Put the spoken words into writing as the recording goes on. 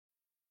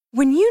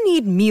When you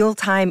need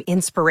mealtime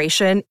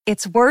inspiration,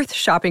 it's worth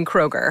shopping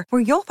Kroger,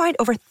 where you'll find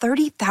over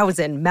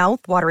 30,000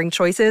 mouth-watering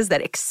choices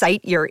that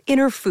excite your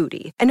inner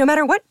foodie. And no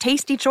matter what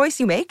tasty choice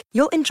you make,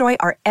 you'll enjoy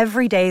our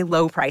everyday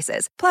low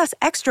prices, plus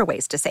extra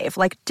ways to save,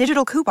 like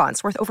digital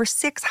coupons worth over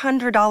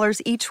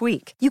 $600 each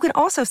week. You can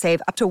also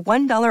save up to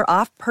 $1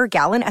 off per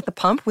gallon at the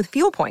pump with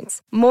fuel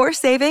points. More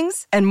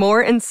savings and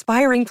more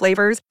inspiring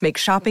flavors make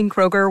shopping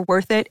Kroger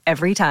worth it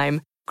every time.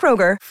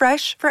 Kroger,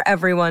 fresh for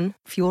everyone.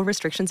 Fuel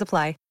restrictions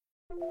apply.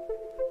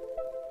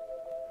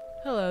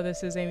 Hello,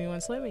 this is Amy One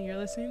Slim, and you're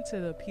listening to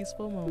The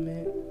Peaceful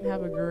Moment.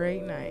 Have a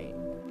great night.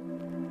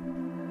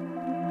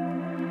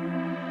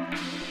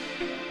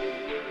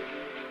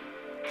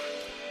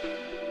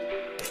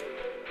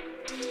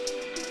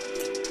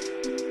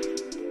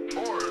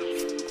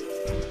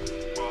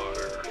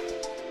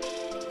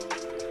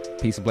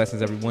 Peace and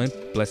blessings, everyone.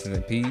 Blessings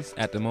and peace.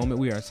 At the moment,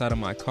 we are inside of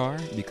my car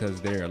because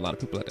there are a lot of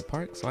people at the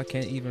park, so I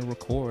can't even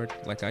record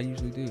like I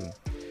usually do.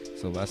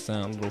 So if I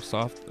sound a little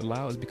soft and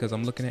loud, it's because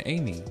I'm looking at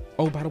Amy.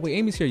 Oh, by the way,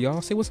 Amy's here,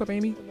 y'all. Say what's up,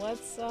 Amy.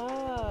 What's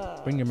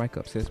up? Bring your mic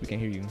up, sis. We can't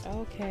hear you.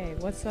 Okay.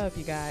 What's up,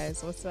 you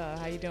guys? What's up?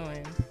 How you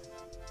doing?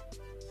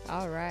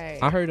 All right.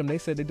 I heard them. They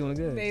said they're doing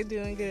good. They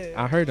doing good.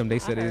 I heard them. They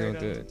said they're doing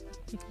good.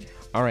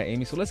 All right,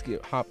 Amy. So let's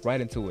hop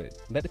right into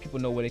it. Let the people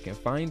know where they can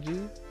find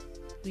you.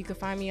 You can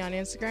find me on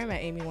Instagram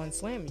at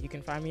Amy1Slim. You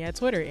can find me at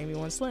Twitter,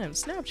 Amy1Slim.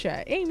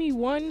 Snapchat,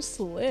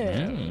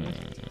 Amy1Slim.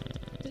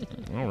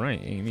 All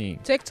right, Amy.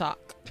 TikTok,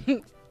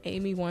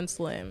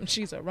 Amy1Slim.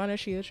 She's a runner.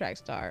 She's a track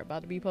star.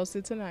 About to be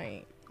posted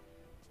tonight.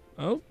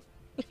 Oh,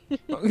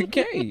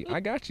 okay.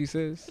 I got you,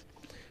 sis.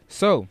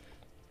 So,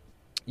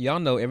 y'all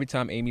know every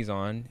time Amy's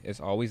on, it's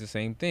always the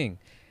same thing.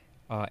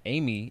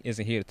 Amy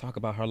isn't here to talk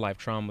about her life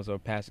traumas or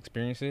past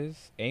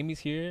experiences. Amy's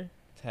here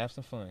to have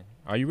some fun.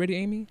 Are you ready,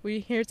 Amy? We're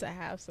here to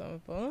have some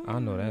fun. I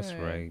know that's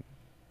right.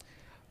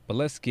 But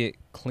let's get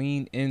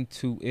clean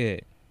into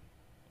it.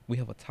 We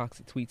have a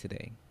toxic tweet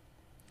today.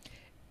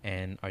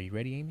 And are you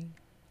ready, Amy?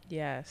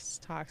 Yes,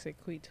 toxic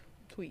tweet.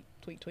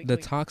 The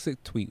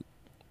toxic tweet.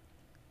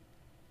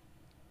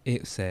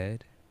 It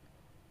said,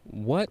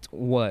 "What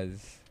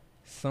was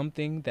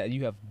something that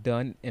you have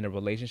done in a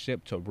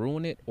relationship to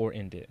ruin it or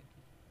end it?"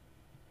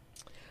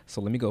 So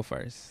let me go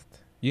first.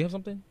 You have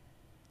something?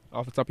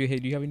 Off the top of your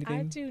head, do you have anything?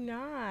 I do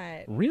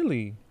not.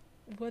 Really?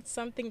 What's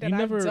something that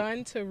I've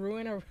done to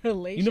ruin a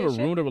relationship? You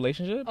never ruined a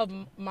relationship? Of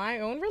my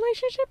own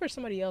relationship or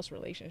somebody else's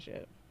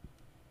relationship?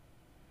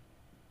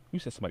 You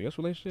said somebody else's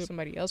relationship?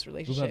 Somebody else's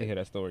relationship. We'll have to hear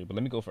that story, but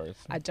let me go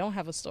first. I don't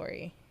have a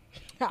story.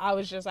 I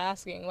was just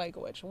asking, like,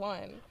 which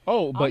one?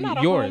 Oh, but I'm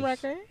not yours. A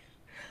homewrecker.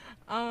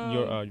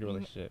 Your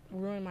relationship.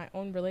 Ruin my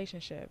own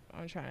relationship.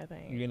 I'm trying to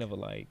think. You ain't never,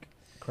 like,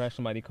 crashed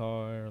somebody's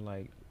car,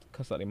 like,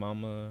 cuss out their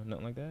mama,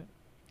 nothing like that?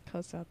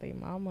 Cuss out their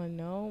mama?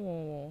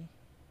 No.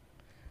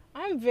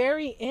 I'm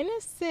very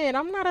innocent.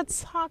 I'm not a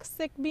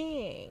toxic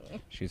being.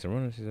 She's a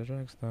runner. She's a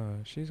track star.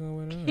 She's gonna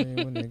win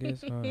when it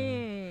gets hard.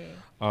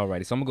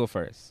 Alrighty, so I'm gonna go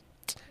first.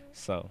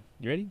 So,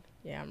 you ready?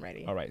 Yeah, I'm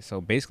ready. All right. So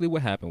basically,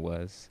 what happened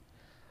was,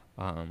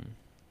 the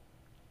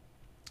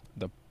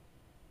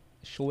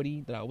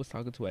shorty that I was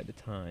talking to at the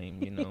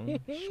time, you know,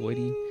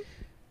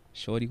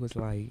 Shorty was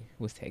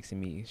texting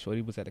me.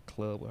 Shorty was at a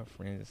club with her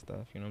friends and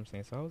stuff. You know what I'm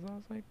saying? So I was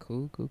like,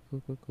 cool.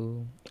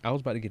 I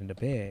was about to get into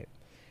bed.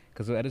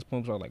 Because at this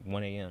point, it was like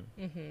 1 a.m.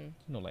 Mm-hmm. You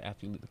know, like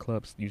after you leave the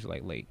clubs, usually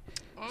like late.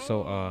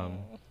 So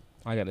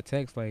I got a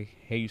text like,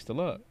 hey, you still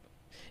up?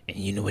 And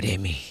you know what that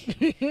means.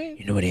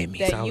 You know what that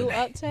means. That you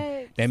up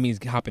text? That means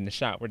hop in the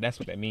shower. That's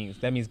what that means.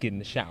 That means get in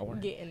the shower.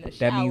 Get in the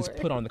shower. That means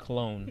put on the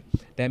cologne.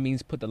 That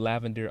means put the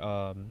lavender.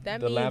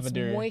 That the means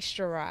lavender,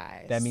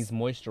 moisturize. That means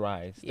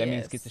moisturize. Yes. That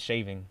means get the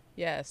shaving.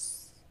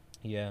 Yes.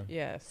 Yeah.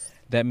 Yes.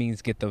 That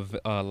means get the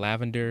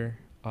lavender,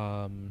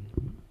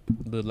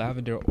 the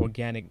lavender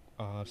organic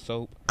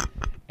soap,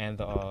 and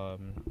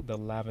the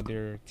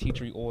lavender tea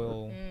tree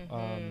oil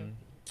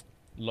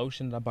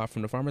lotion that I bought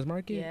from the farmer's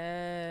market.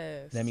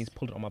 Yes. That means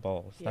pull it on my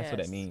balls. Yes. That's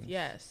what that means.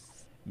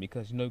 Yes.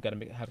 Because you know you gotta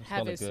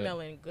have it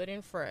smelling good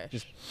and fresh.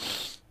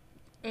 Just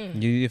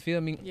you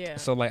feel me? Yeah.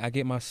 So like I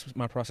get my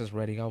process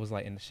ready. I was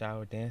like in the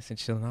shower dancing,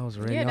 chilling. I was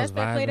ready. Yeah, I was that's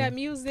that vibing. play that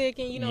music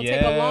and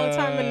take a long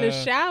time in the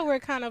shower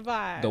kind of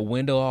vibe. The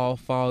window all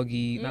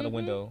foggy. Not the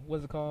window.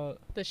 What's it called?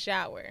 The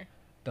shower.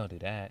 Don't do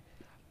that.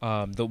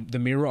 The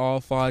mirror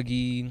all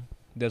foggy.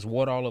 There's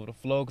water all over the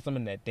floor because I'm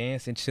in that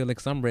dancing, chilling.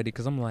 Because I'm ready.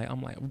 Because I'm like, we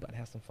about to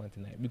have some fun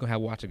tonight. We're gonna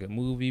watch a good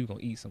movie. We're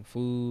gonna eat some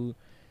food.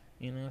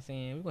 You know what I'm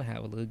saying? We're gonna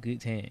have a little good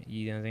time.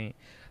 You know what I'm saying?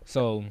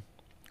 So,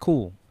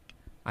 cool.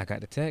 I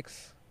got the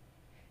text.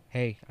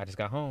 Hey, I just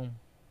got home.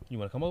 You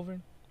want to come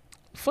over?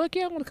 Fuck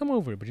yeah, I want to come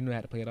over. But you know I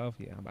had to play it off.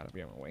 Yeah, I'm about to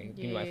be on my way.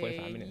 Give me like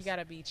 45 minutes. You got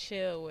to be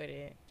chill with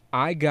it.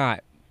 I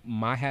got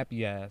my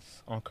happy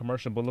ass on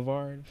Commercial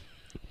Boulevard.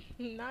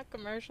 Not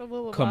Commercial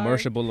Boulevard.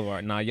 Commercial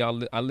Boulevard. Now,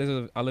 y'all, I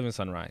live in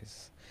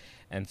Sunrise.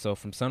 And so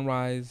from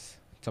Sunrise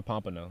to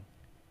Pompano,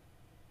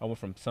 I went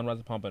from Sunrise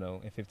to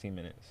Pompano in 15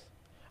 minutes.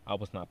 I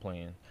was not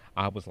playing.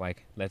 I was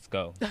like, let's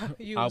go.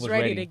 You was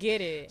ready to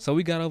get it. So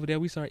we got over there.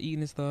 We started eating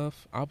and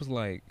stuff. I was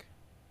like,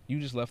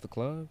 you just left the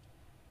club?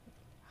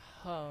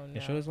 Oh And no.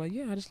 Shorty was like,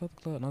 yeah, I just left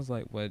the club. And I was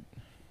like, what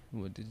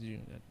did you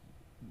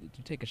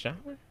take a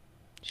shower?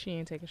 She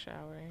didn't take a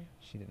shower,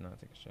 She did not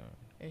take a shower.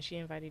 and she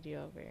invited you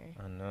over.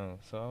 I know.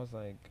 So I was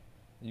like,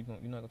 you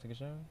not gonna take a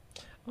shower?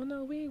 Oh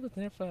no, we wasn't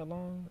there for that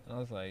long. And I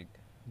was like,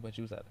 but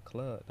you was at the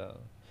club though.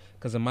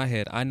 Cause in my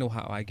head, I know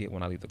how I get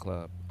when I leave the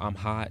club. I'm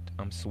hot.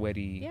 I'm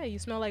sweaty. Yeah, you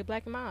smell like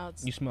Black and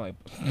Milds. You smell like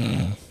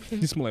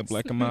you smell like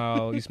Black and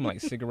Mild. You smell like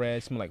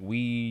cigarettes. You smell like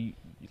weed.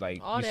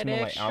 Like all you that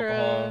smell like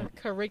alcohol.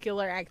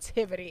 extracurricular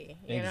activity.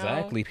 You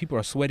Exactly. know? People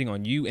are sweating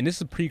on you, and this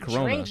is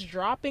pre-corona. Drinks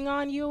dropping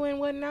on you and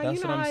whatnot. That's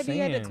you know what I'm how I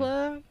be at the saying.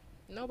 club.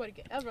 Nobody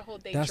can ever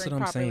hold their That's drink what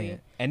I'm properly. saying.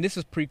 And this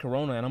is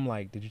pre-corona, and I'm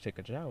like, did you take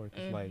a shower?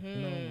 'Cause like, you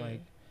know, Mhm.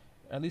 like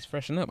at least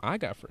freshen up. I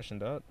got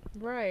freshened up.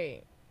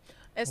 Right.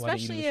 Why do you do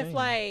Especially the if same?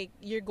 like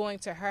you're going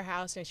to her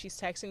house and she's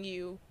texting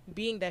you,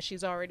 being that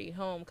she's already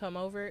home, come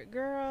over,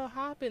 girl,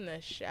 hop in the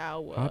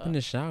shower. Hop in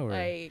the shower.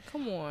 Like,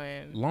 come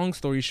on. Long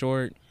story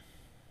short,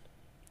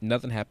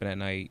 nothing happened that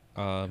night.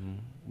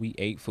 We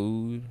ate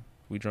food,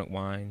 we drank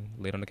wine,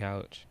 laid on the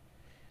couch.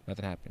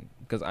 Nothing happened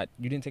because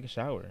you didn't take a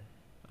shower.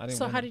 I didn't.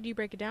 So want how did you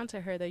break it down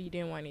to her that you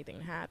didn't want anything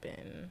to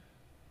happen?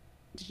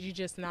 Did you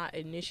just not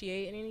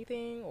initiate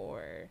anything,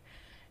 or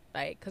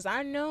like, cause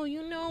I know,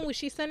 you know, when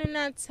she's sending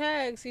that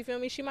text, you feel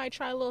me? She might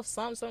try a little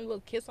something, some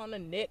little kiss on the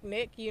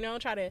neck, you know,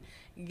 try to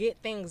get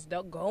things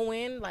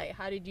going. Like,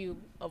 how did you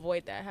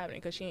avoid that happening?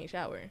 Cause she ain't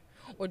shower,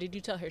 or did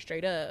you tell her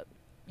straight up,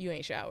 you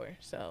ain't shower,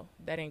 so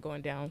that ain't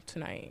going down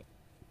tonight?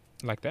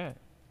 like that.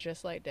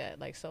 Just like that,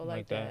 like so,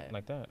 like that.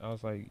 Like that. I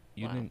was like,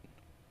 you Wow. didn't.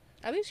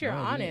 At least you're No,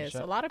 you didn't honest.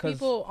 shower. A lot of 'Cause-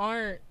 people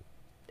aren't.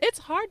 It's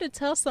hard to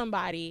tell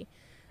somebody,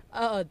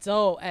 a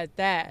adult at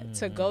that,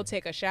 to go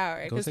take a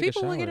shower, Go because take a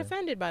people will get shower.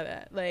 offended by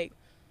that. Like,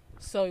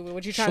 so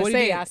what you trying Shorty to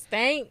say? didn't- I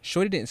stank.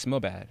 Shorty didn't smell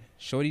bad.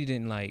 Shorty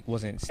didn't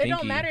wasn't stinky. It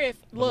don't matter if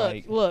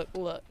but,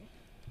 look.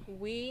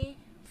 We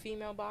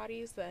female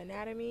bodies, the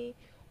anatomy.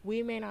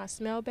 We may not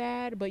smell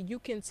bad, but you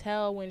can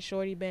tell when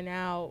Shorty been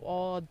out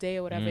all day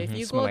or whatever. If Mhm,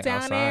 you smell go like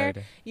down outside.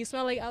 there, you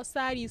smell like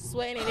outside, you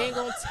sweating, it ain't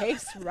gonna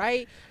taste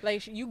right.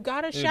 Like, you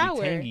gotta It'll be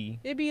shower. tangy.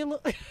 It'd be a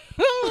little.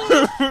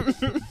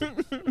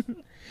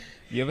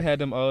 You ever had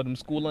them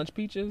school lunch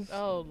peaches?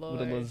 Oh Lord.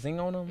 With a little zing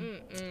on them?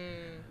 Mm-mm.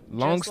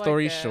 Long Just like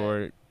story that.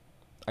 short,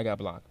 I got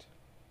blocked.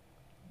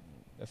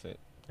 That's it.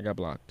 I got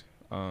blocked.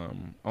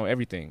 On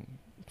everything.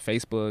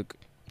 Facebook,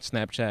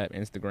 Snapchat,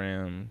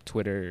 Instagram,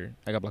 Twitter.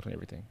 I got blocked on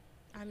everything.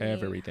 I mean,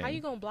 Everything. how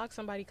you gonna block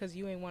somebody because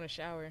you ain't want to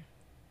shower?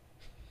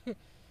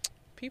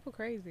 People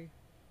crazy.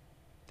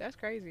 That's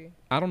crazy.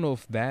 I don't know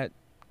if that.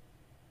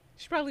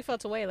 She probably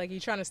felt away, like you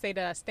trying to say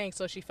that I stank,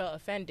 so she felt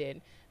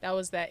offended. That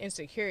was that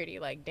insecurity.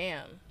 Like,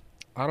 damn.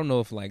 I don't know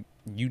if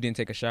you didn't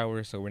take a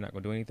shower, so we're not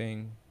gonna do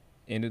anything.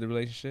 Ended the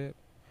relationship,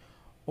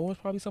 or it's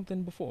probably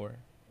something before.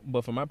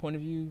 But from my point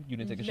of view, you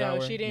didn't take a shower.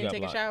 No, she you didn't got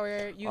take blocked. a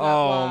shower. You got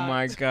Oh blocked.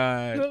 my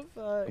god! The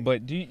fuck?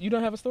 But you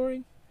don't have a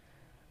story?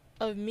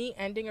 Of me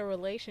ending a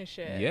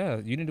relationship. Yeah,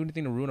 you didn't do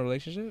anything to ruin a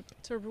relationship.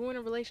 To ruin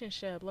a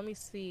relationship. Let me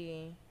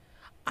see.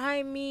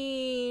 I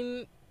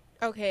mean,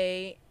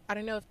 okay, I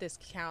don't know if this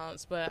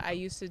counts, but I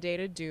used to date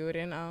a dude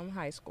in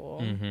high school.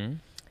 Mm-hmm.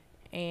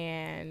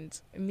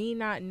 And me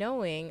not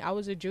knowing, I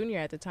was a junior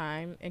at the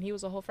time and he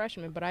was a whole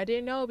freshman, but I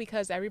didn't know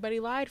because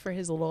everybody lied for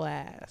his little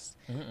ass.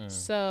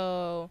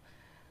 So,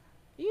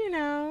 you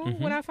know, Mhm.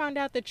 when I found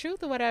out the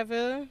truth or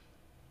whatever,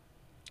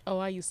 oh,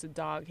 I used to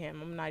dog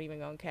him. I'm not even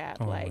gonna cap.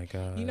 Oh like, my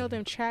god! you know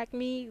them track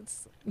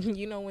meets,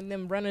 you know, when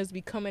them runners be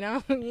coming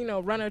out, you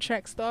know, runner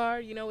track star,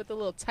 you know, with the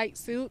little tight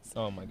suits.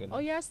 Oh my goodness! Oh,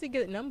 yeah, I used to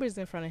get numbers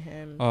in front of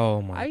him.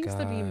 Oh my god! I used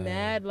to be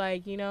mad,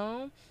 like, you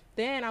know.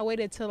 Then I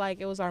waited till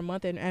like it was our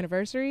month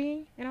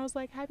anniversary, and I was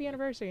like, "Happy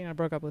anniversary!" And I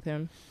broke up with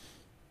him.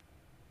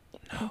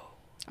 No.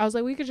 I was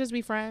like, "We could just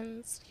be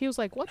friends." He was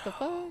like, "What the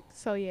fuck?"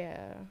 So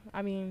yeah,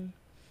 I mean,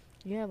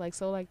 yeah, like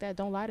so like that.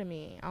 Don't lie to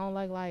me. I don't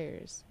like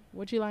liars.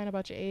 What you lying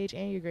about your age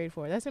and your grade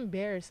for? That's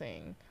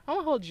embarrassing. I'm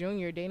a whole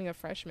junior dating a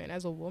freshman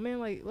as a woman.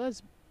 Like,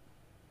 let's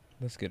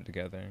Let's get it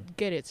together.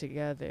 get it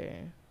together.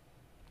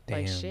 Damn.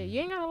 Like, shit,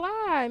 you ain't gotta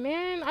lie,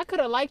 man. I could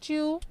have liked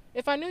you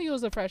if I knew you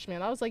was a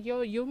freshman. I was like,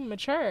 yo, you're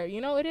mature.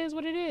 You know, it is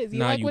what it is. You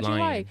Now like you what you lying.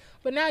 like.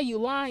 But now you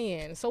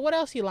lying. So what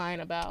else you lying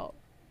about?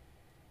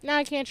 Now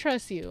I can't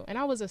trust you. And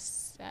I was a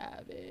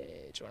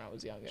savage when I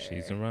was younger.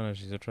 She's a runner.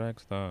 She's a track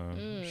star.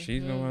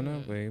 She's gonna run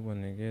Mhm. away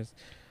when it gets.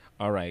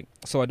 All right.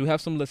 So I do have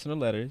some listener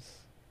letters.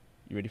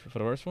 You ready for the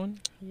first one?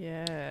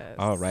 Yes.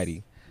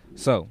 Alrighty.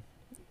 So,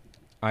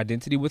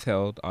 identity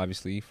withheld,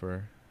 obviously,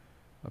 for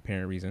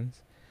apparent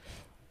reasons.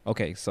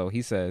 Okay, so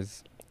he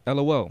says,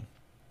 LOL,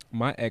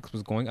 my ex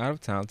was going out of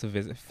town to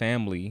visit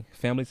families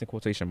in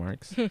quotation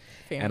marks, and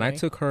I Family.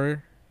 took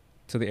her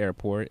to the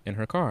airport in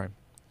her car.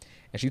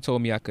 And she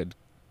told me I could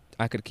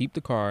keep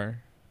the car.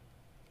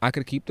 I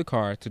could keep the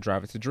car to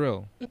drive it to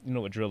drill. You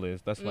know what drill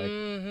is? That's like,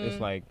 it's Mhm.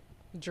 like,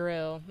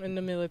 drill in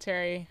the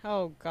military.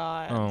 Oh,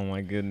 God. oh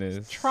my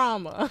goodness.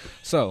 Trauma.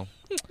 So,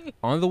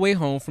 on the way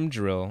home from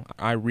drill,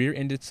 I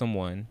rear-ended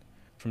someone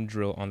from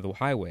drill on the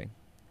highway.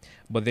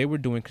 But they were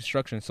doing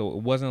construction, so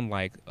it wasn't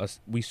like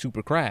we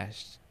super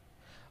crashed.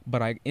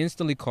 But I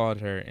instantly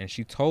called her, and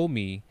she told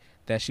me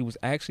that she was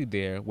actually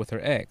there with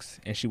her ex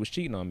and she was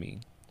cheating on me.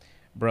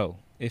 Bro,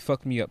 it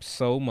fucked me up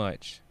so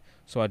much.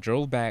 So I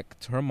drove back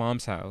to her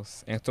mom's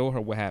house and told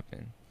her what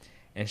happened.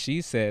 And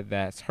she said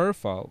that's her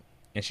fault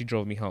and she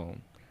drove me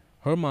home.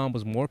 Her mom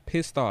was more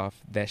pissed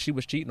off that she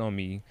was cheating on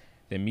me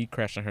than me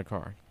crashing her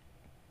car.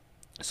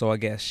 So I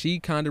guess she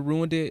kind of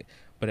ruined it,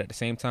 but at the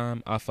same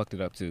time, I fucked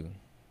it up too.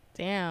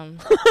 Damn.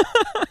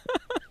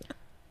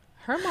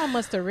 Her mom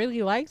must have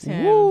really liked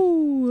him.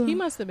 Woo. He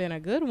must have been a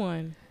good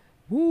one.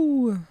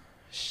 Woo.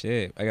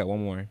 Shit. I got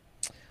one more.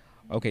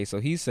 Okay, so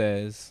he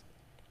says,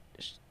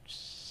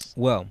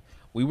 well,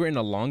 we were in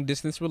a long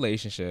distance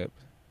relationship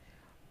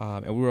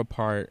and we were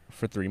apart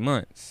for 3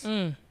 months.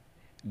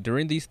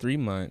 During these 3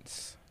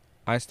 months,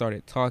 I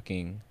started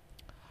talking.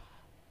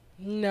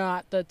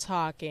 Not the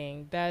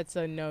talking. That's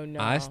a no-no.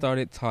 I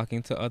started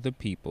talking to other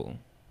people.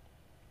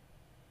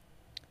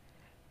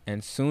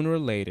 And sooner or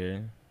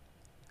later,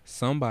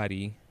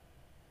 somebody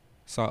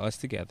saw us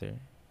together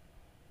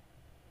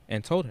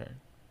and told her.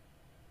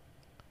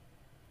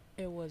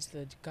 It was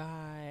the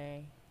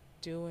guy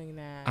doing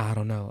that. I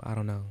don't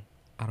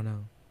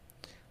know.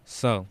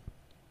 So,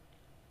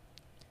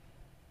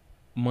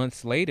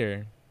 months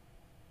later,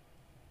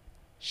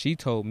 she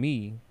told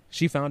me,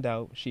 she found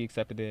out, she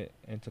accepted it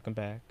and took him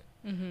back.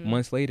 Mm-hmm.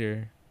 Months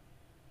later,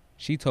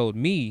 she told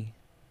me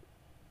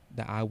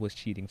that I was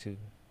cheating too.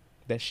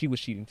 That she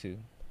was cheating too.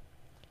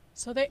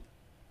 So they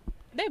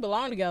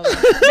belong together.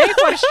 They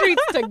for the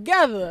streets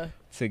together.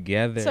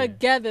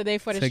 Together they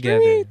for the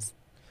streets.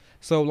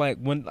 So like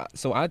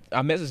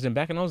I messaged him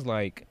back and I was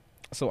like,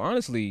 so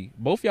honestly,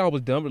 both y'all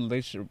was done with a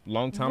relationship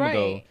long time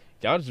ago.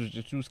 Y'all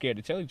just too scared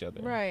to tell each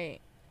other. Right.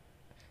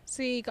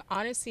 See,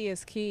 honesty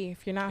is key.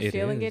 If you're not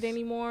feeling it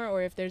anymore,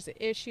 or if there's an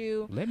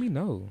issue, let me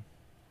know.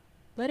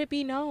 Let it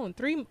be known.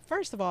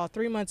 First of all,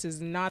 3 months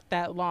is not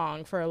that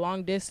long for a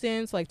long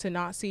distance, like to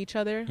not see each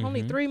other. Mm-hmm.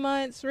 Only 3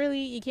 months, really?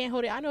 You can't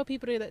hold it. I know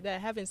people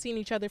that haven't seen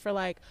each other for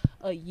like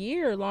a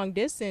year long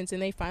distance and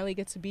they finally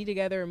get to be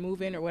together or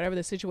move in or whatever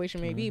the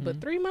situation may be.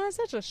 But 3 months,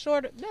 that is a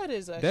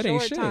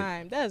short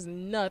time. That's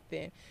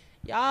nothing.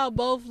 Y'all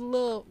both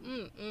little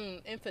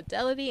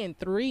infidelity in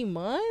 3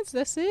 months?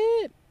 That's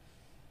it?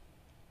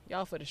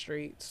 Y'all for the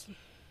streets.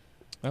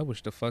 I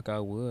wish the fuck I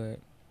would.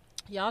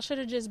 Y'all should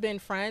have just been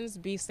friends,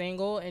 be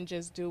single, and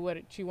just do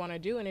what you want to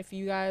do. And if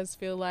you guys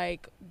feel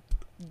like,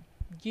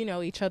 you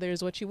know, each other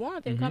is what you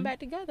want, then come back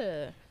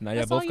together. Now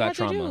y'all both got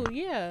trauma.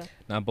 Yeah.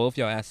 Now both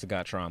y'all asses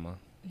got trauma.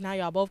 Now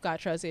y'all both got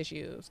trust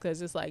issues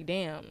because it's like,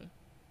 damn.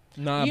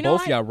 Nah,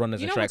 both y'all run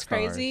as a track stars. You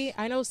know what's crazy?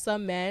 I know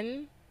some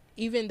men,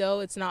 even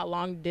though it's not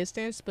long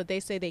distance, but they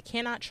say they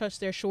cannot trust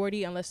their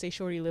shorty unless their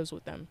shorty lives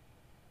with them.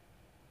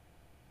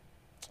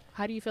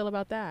 How do you feel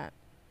about that?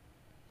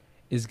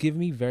 It's giving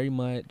me very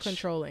much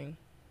controlling,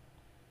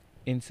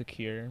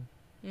 insecure.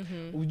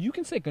 Well, you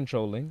can say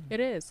controlling.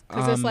 It is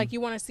because it's like you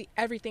want to see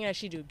everything that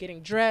she do,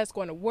 getting dressed,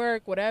 going to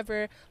work,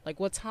 whatever, like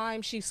what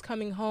time she's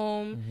coming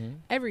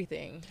home,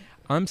 everything.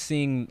 I'm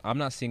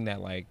not seeing that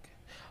like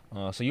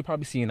so you're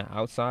probably seeing the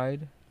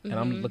outside and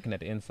I'm looking at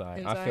the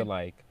inside. I feel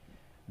like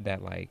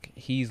that like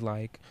he's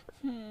like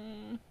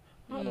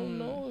I don't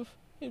know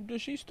if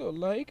does she still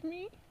like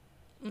me?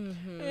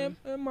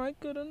 Am I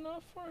good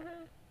enough for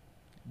her?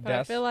 But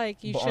I feel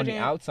like you shouldn't. On the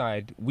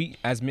outside, we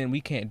as men,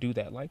 we can't do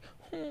that. Like,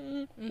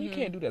 we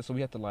can't do that. So we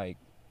have to like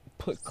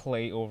put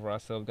clay over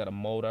ourselves. Got to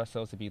mold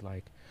ourselves to be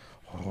like,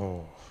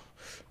 oh,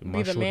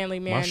 be the manly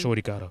man. My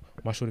shorty gotta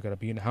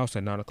be in the house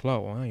at 9:00.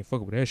 Well, I ain't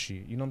fucking with that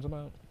shit. You know what I'm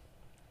talking about?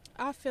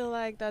 I feel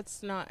like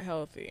that's not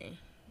healthy.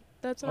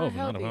 That's not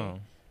healthy.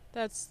 Not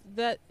at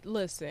all.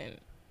 Listen.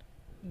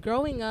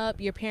 Growing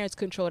up, your parents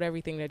controlled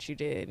everything that you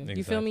did. Exactly.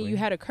 You feel me? You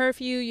had a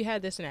curfew, you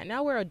had this and that.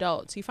 Now we're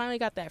adults. You finally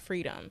got that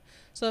freedom.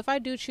 So if I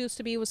do choose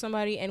to be with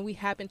somebody and we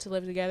happen to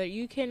live together,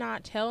 you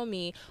cannot tell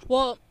me,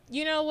 well,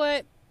 you know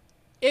what?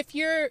 If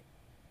you're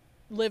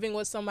living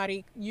with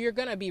somebody, you're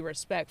going to be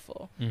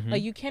respectful.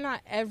 Like you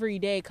cannot every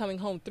day coming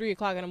home 3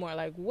 o'clock in the morning.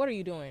 Like, what are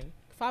you doing?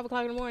 5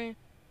 o'clock in the morning?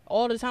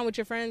 All the time with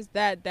your friends?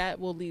 That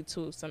will lead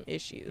to some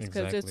issues.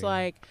 Because it's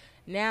like,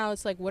 now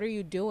it's like, what are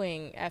you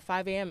doing at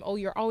 5 a.m.? Oh,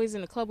 you're always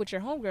in the club with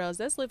your homegirls.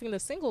 That's living the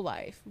single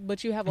life.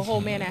 But you have a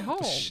whole man at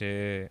home.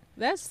 Shit.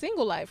 That's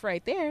single life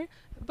right there.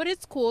 But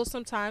it's cool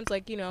sometimes.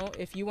 Like, you know,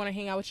 if you want to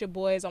hang out with your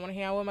boys, I want to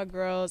hang out with my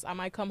girls. I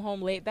might come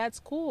home late. That's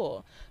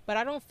cool. But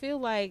I don't feel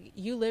like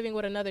you living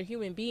with another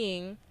human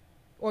being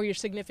or your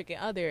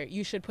significant other,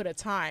 you should put a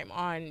time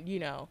on, you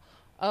know,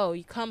 oh,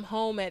 you come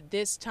home at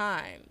this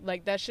time.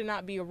 Like, that should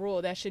not be a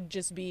rule. That should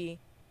just be,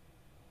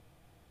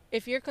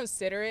 if you're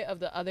considerate of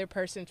the other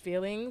person's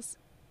feelings,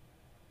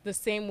 the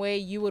same way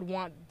you would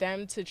want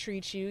them to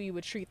treat you, you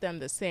would treat them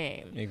the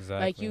same.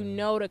 Exactly. Like, you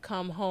know, to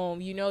come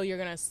home, you know, you're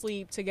going to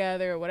sleep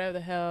together or whatever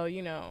the hell,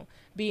 you know,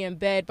 be in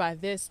bed by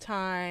this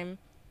time.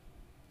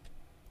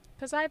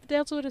 Because I've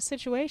dealt with a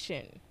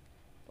situation.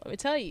 Let me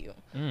tell you.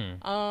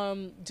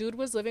 Dude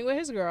was living with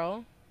his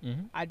girl.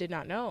 I did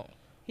not know.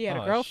 He had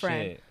a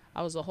girlfriend. Shit.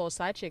 I was a whole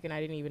side chick and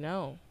I didn't even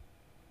know.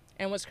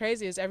 And what's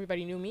crazy is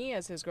everybody knew me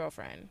as his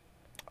girlfriend.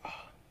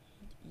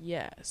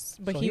 Yes,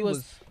 but So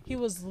he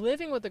was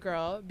living with the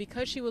girl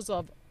because she was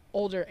of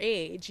older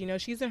age. You know,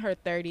 she's in her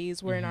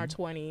 30s, we're in our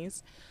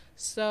 20s.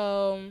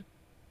 So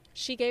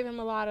she gave him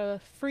a lot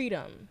of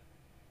freedom.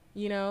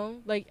 You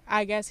know, like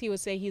I guess he would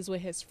say he's with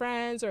his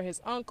friends or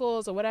his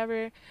uncles or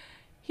whatever.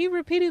 He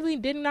repeatedly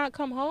did not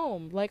come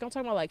home. Like I'm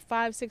talking about like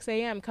 5, 6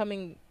 a.m.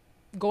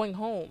 going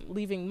home,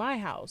 leaving my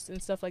house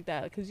and stuff like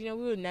that. Because, you know,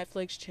 we would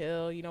Netflix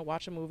chill, you know,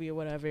 watch a movie or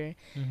whatever.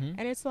 Mm-hmm.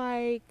 And it's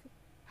like,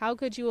 how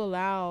could you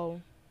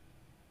allow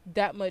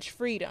that much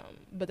freedom?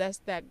 But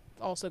that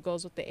also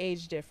goes with the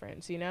age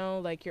difference, you know?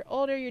 Like, you're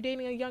older, you're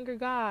dating a younger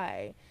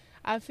guy.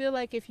 I feel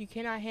like if you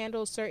cannot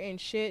handle certain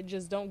shit,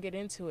 just don't get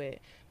into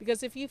it.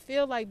 Because if you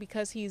feel like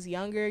because he's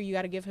younger, you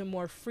got to give him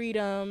more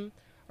freedom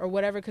or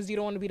whatever, because you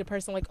don't want to be the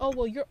person like, oh,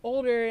 well, you're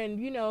older and,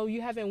 you know,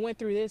 you haven't went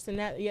through this and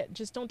that yet.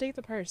 Just don't date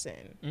the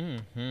person.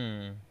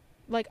 Mm-hmm.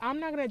 Like, I'm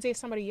not going to date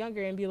somebody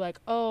younger and be like,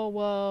 oh,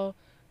 well,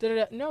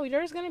 da-da-da. No,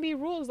 there's going to be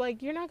rules.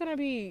 Like, you're not going to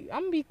be,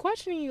 I'm going to be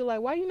questioning you.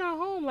 Like, why you not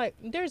home? Like,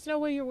 there's no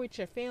way you're with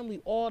your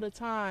family all the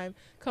time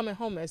coming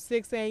home at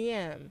 6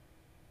 a.m.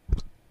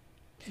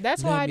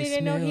 That's why I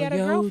didn't know he had a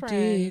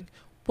girlfriend.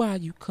 Why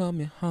you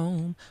coming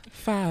home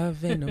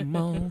 5 in the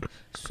morning?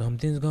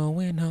 Something's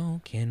going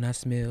on. Can I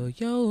smell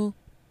yo?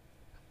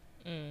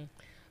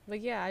 But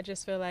yeah, I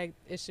just feel like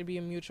it should be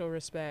a mutual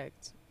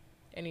respect.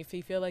 And if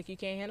you feel like you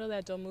can't handle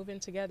that, don't move in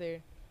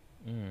together.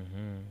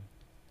 Mm-hmm.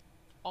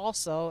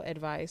 Also,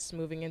 advice,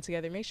 moving in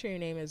together, make sure your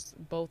name is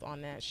both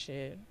on that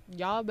shit.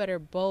 Y'all better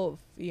both,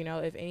 you know,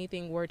 if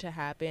anything were to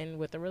happen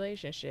with the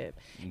relationship.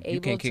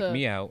 You can't kick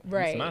me out.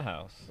 Right. It's my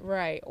house.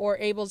 Right. Or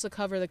able to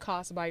cover the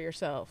cost by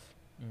yourself.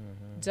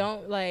 Mm-hmm.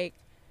 Don't, like,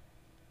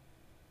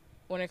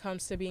 when it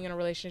comes to being in a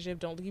relationship,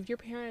 don't leave your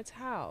parents'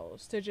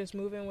 house to just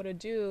move in with a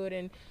dude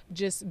and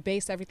just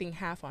base everything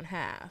half on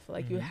half.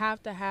 Like, you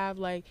have to have,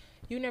 like,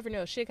 you never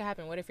know. Shit could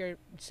happen. What if your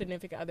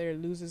significant other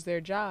loses their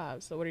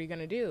job? So what are you going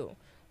to do?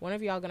 One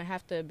of y'all going to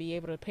have to be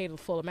able to pay the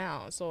full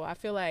amount. So I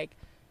feel like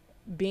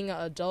being an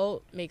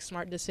adult, make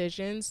smart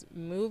decisions,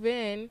 move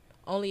in,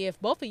 only if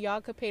both of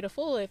y'all could pay the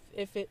full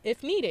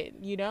if needed,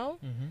 you know?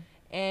 Mm-hmm.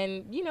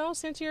 And, you know,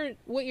 since you're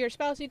with your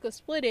spouse, you could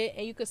split it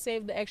and you could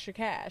save the extra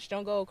cash.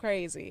 Don't go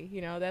crazy.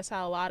 You know, that's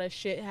how a lot of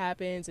shit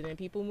happens. And then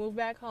people move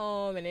back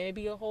home and then it'd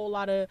be a whole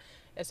lot of,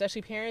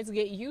 especially parents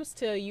get used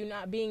to you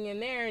not being in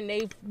there and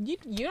you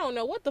don't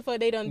know what the fuck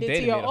they done did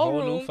to your own room. They done made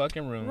a whole new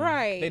fucking room.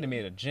 Right. They done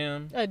made a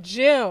gym.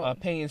 A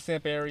paint and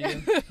sip area.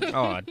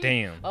 Oh,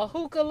 damn. A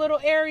hookah little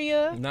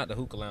area. Not the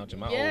hookah lounge in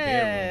my old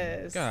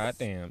bedroom. God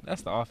damn.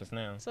 That's the office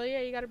now. So,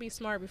 yeah, you got to be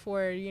smart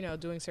before, you know,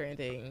 doing certain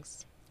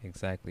things.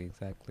 Exactly.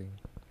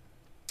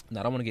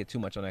 Now, I don't want to get too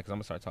much on that because I'm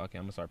going to start talking.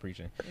 I'm going to start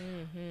preaching.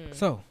 Mm-hmm.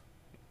 So,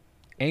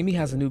 Amy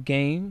has a new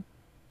game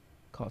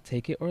called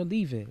Take It or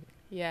Leave It.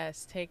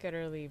 Yes, take it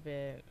or leave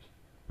it.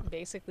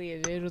 Basically,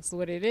 it is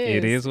what it is.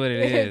 It is what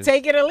it is.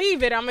 Take it or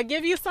leave it. I'm going to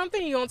give you something.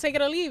 You're going to take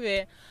it or leave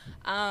it.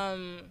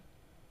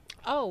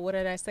 Oh, what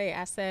did I say?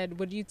 I said,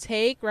 would you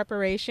take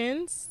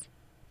reparations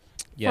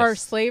for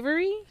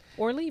slavery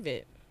or leave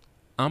it?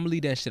 I'm going to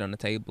leave that shit on the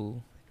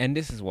table. And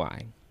this is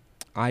why.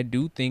 I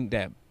do think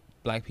that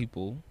black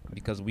people,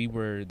 because we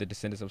were the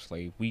descendants of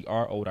slaves, we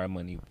are owed our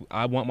money.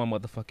 I want my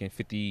motherfucking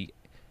 50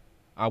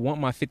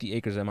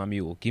 acres and my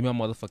mule. Give me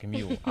my motherfucking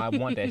mule. I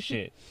want that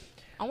shit.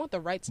 I want the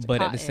rights to But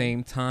cotton. at the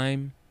same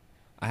time,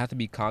 I have to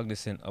be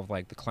cognizant of,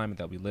 like, the climate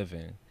that we live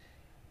in.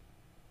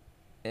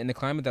 In the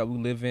climate that we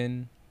live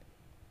in,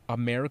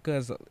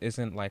 America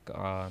isn't like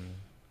a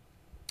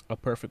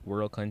perfect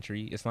world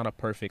country. It's not a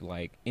perfect,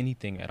 like,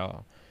 anything at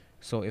all.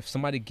 So if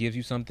somebody gives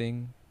you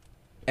something,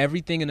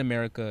 everything in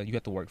America, you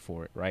have to work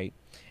for it, right?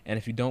 And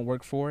if you don't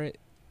work for it,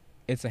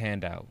 it's a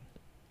handout.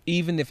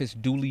 Even if it's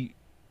duly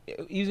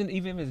earned, you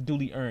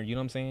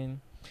know what I'm saying?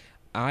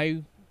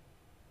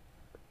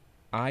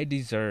 I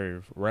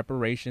deserve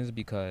reparations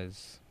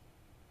because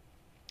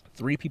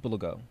 3 people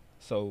ago.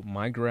 So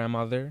my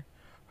grandmother,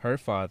 her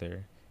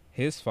father,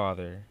 his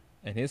father,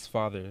 and his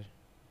father.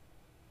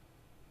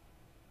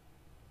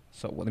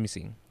 So let me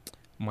see.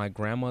 My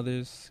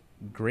grandmother's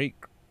great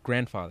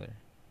grandfather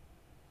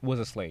was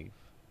a slave.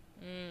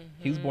 Mm-hmm.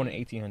 He was born in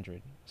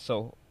 1800.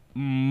 So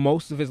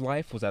most of his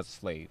life was as a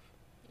slave.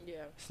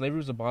 Yeah. Slavery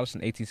was abolished in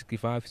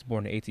 1865. He was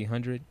born in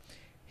 1800.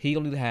 He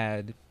only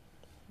had,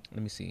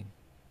 let me see.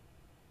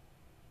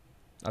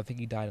 I think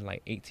he died in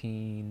like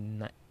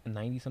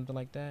 1890, something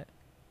like that.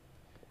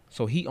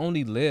 So he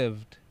only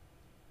lived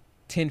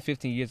 10,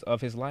 15 years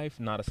of his life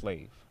not a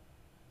slave.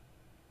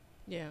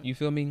 Yeah. You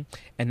feel me?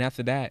 And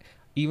after that,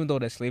 even though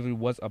that slavery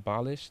was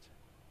abolished,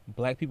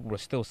 black people were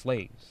still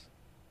slaves.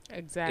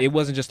 Exactly. It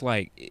wasn't just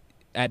like,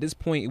 at this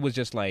point, it was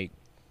just like,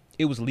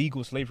 it was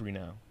legal slavery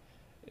now.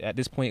 At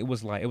this point, it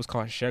was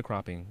called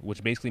sharecropping,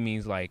 which basically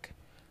means like,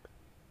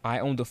 I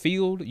own the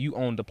field, you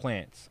own the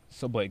plants.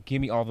 So, but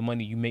give me all the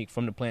money you make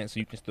from the plants so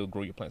you can still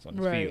grow your plants on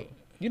the field.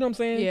 You know what I'm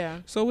saying? Yeah.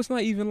 So it's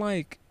not even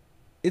like,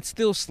 it's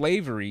still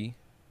slavery.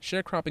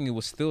 Sharecropping, it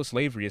was still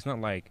slavery. It's not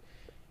like,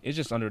 it's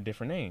just under a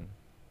different name.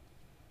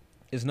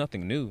 It's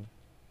nothing new.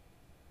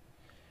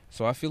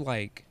 So I feel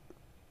like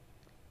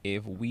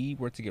if we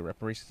were to get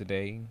reparations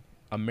today,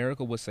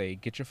 America would say,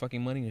 "Get your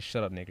fucking money and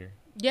shut up, nigger."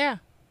 Yeah.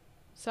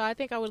 So I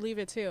think I would leave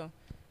it too,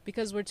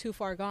 because we're too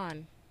far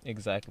gone.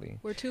 Exactly.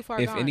 We're too far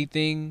If gone.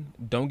 anything,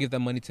 don't give that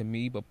money to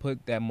me, but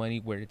put that money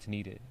where it's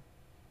needed.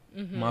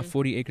 Mm-hmm. My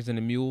 40 acres and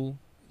a mule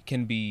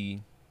can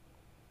be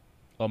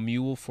a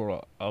mule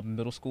for a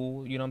middle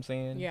school. You know what I'm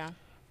saying? Yeah.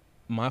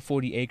 My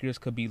 40 acres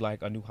could be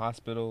like a new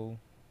hospital,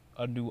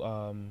 a new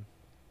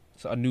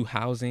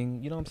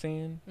housing. You know what I'm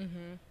saying?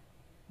 Mm-hmm.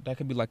 That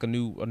could be like a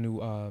new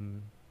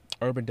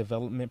urban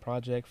development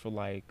project for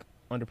like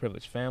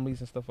underprivileged families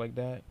and stuff like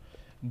that.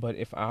 But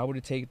if I were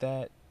to take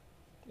that,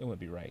 it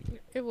wouldn't be right.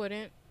 It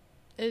wouldn't.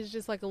 It's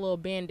just like a little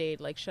Band-Aid,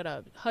 like, shut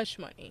up. Hush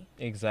money.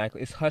 Exactly.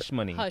 It's hush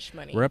money. Hush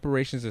money.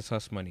 Reparations is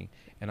hush money,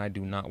 and I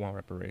do not want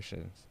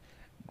reparations.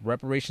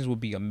 Reparations would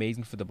be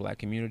amazing for the black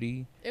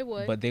community, It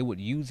would. but they would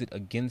use it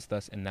against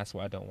us, and that's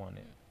why I don't want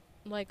it.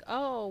 Like,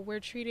 oh, we're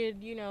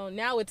treated,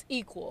 now it's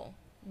equal,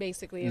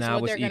 basically, is Now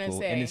what it's they're going to equal,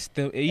 say. and it's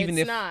still even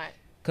it's if not.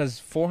 because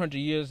 400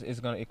 years is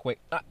gonna equate.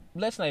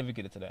 Let's not even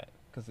get into that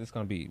because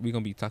we're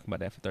gonna be talking about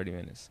that for 30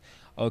 minutes.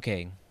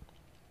 Okay.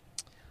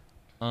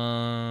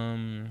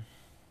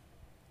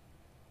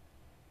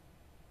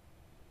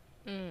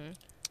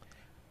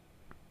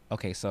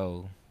 Okay,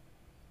 so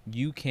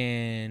you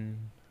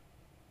can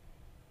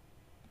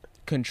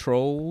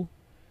control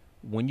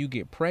when you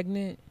get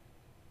pregnant.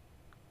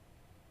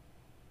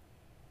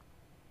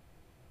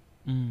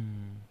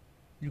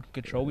 You can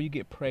control when you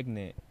get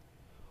pregnant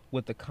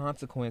with the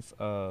consequence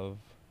of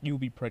you'll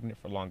be pregnant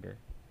for longer.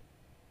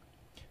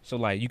 So,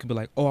 like, you can be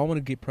like, oh, I want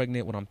to get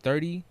pregnant when I'm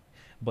 30,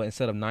 but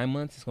instead of 9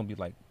 months, it's going to be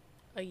like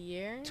A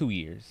year? 2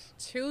 years.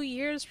 2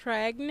 years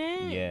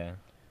pregnant? Yeah.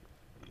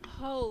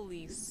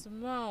 Holy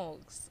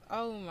smokes.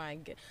 Oh, my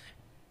God.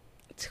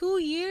 2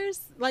 years?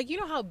 Like, you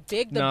know how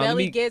big the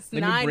belly gets?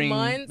 9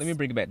 months? Let me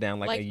bring it back down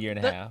like a year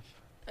and a half.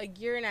 A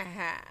year and a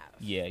half.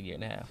 Yeah, a year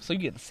and a half. So you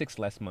get 6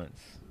 less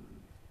months.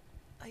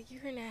 A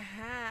year and a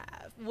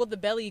half. Will the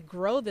belly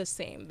grow the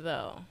same,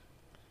 though?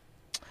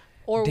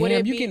 Or Damn, would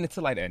it you be... getting into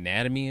like the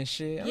anatomy and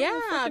shit.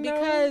 Yeah,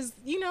 because,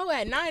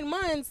 at 9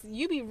 months,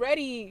 you be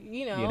ready,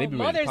 Yeah, they be ready to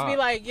mothers be pop.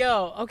 like,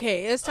 yo,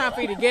 okay, it's time for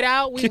you to get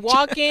out. We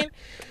walking,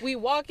 we Here's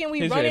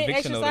your running, eviction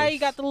exercise. notice. You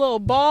got the little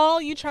ball.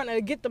 You trying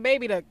to get the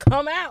baby to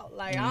come out.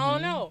 Like, I Mm-hmm.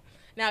 don't know.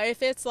 Now,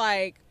 if it's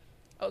like,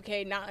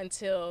 okay, not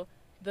until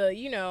the,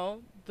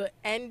 the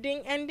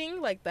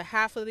ending, like the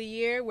half of the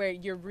year where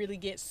you really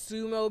get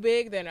sumo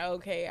big, then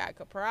okay, I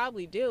could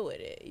probably deal with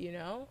it,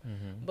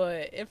 Mm-hmm.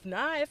 But if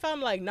not, if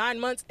I'm like 9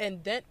 months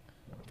and then,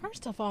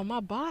 first of all, my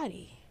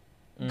body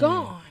Mm.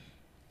 gone.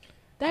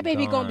 That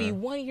baby gonna be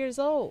Gone. 1 year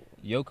old.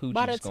 Your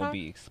By the coochie's gonna time-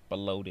 be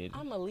exploded.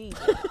 I'ma leave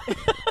it.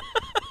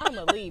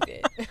 I'ma leave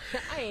it.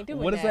 I ain't doing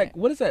What is that?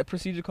 What is that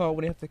procedure called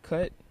when they have to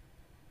cut?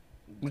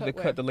 When they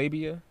Cut cut the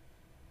labia?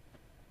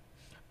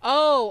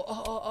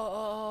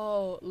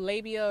 Oh,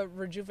 labia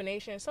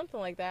rejuvenation, something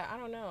like that. I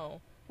don't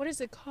know. What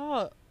is it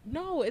called?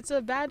 No, it's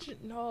a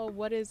No,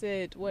 what is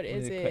it? What When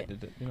is they it?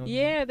 cut the-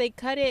 Yeah, they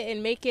cut it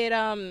and make it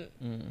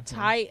Mhm.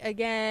 tight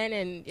again,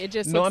 and it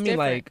just No, I looks mean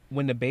different. like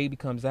when the baby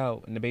comes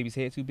out and the baby's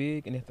head too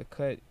big and they have to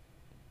cut.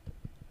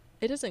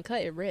 It doesn't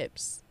cut, it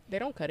rips. They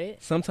don't cut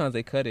it. Sometimes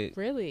they cut it.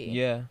 Really?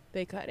 Yeah,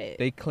 They cut it.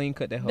 they clean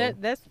cut that hole.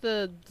 That's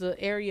the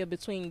area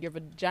between your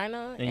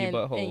vagina And your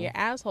butthole. and your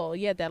asshole.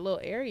 Yeah, that little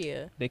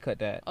area. They cut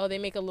that. Oh, they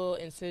make a little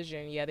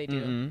incision. Yeah, they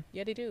do. Mm-mm.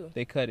 Yeah, they do.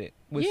 They cut it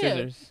with Yeah.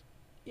 scissors.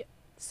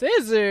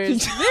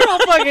 Scissors? They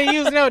don't fucking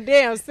use no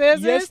damn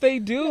scissors. Yes, they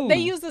do. They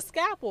use the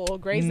scalpel.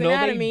 Grey's no,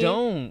 Anatomy. they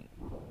don't.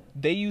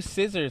 They use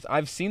scissors.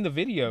 I've seen the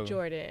video.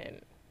 Jordan.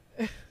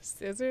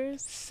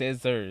 Scissors?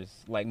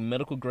 Scissors, like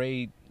medical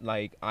grade,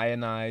 like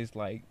ionized,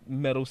 like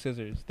metal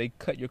scissors. They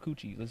cut your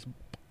coochie.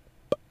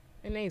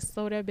 And they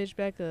sew that bitch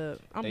back up.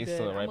 I'm They good.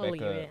 sew it right I'm gonna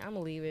back leave up. it. I'm gonna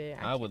leave it.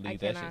 I would leave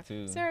that shit cannot-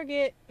 too.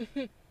 Surrogate.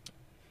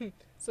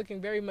 It's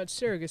looking very much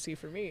surrogacy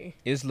for me.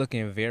 It's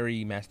looking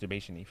very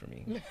masturbation-y for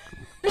me.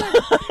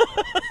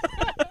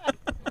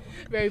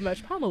 Very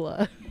much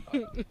Pamela.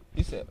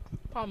 You said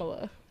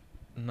Pamela.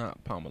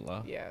 not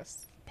Pamela.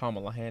 Yes.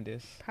 Pamela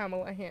Handis.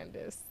 Pamela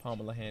Handis.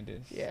 Pamela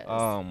Handis. Yes.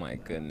 Oh my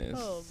goodness.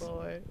 Oh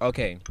Lord.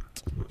 Okay,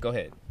 go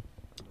ahead.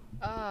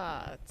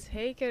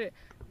 Take it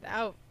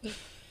out.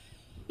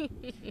 So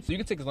you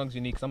can take as long as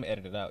you need, cause I'm gonna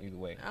edit it out either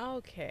way.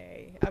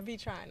 Okay. I be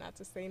trying not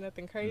to say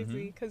nothing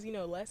crazy because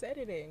less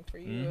editing for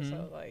you. Mhm.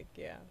 So like,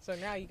 yeah. So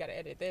now you gotta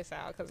edit this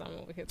out because I'm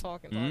over here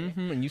talking.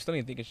 And you still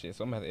ain't thinking shit,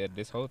 so I'm gonna have to edit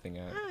this whole thing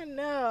out. I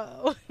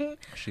know.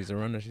 She's a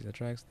runner. She's a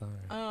track star.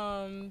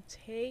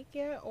 Take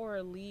it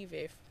or leave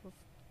it.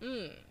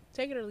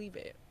 Take it or leave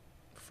it.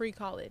 Free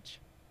college.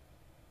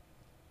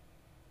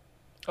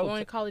 Oh, Going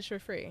to college for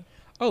free.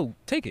 Oh,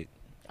 take it.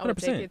 I would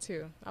take 100%. it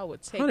too. I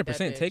would take 100%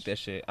 that take bitch. that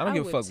shit. I don't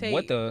give a fuck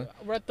what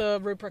the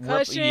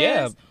repercussions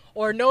yeah.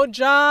 or no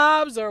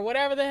jobs or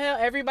whatever the hell.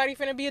 Everybody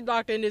finna be a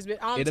doctor in this bitch.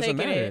 I'm It doesn't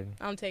taking it. matter.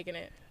 I'm taking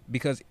it.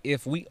 because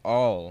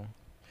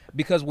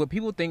because what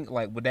people think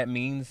like what that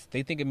means,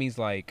 they think it means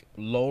like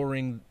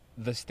lowering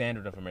the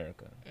standard of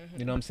America. Mm-hmm.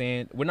 You know what I'm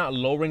saying? We're not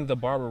lowering the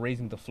bar, we're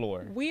raising the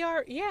floor. We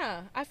are,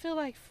 yeah. I feel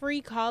like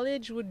free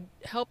college would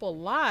help a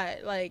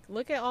lot. Like,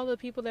 look at all the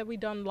people that we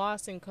done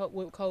lost with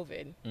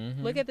COVID.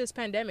 Mm-hmm. Look at this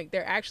pandemic.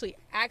 They're actually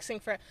asking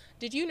for.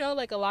 Did you know,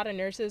 like, a lot of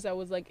nurses that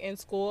was like in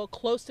school,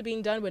 close to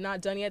being done but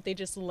not done yet, they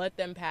just let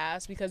them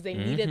pass because they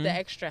needed the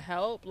extra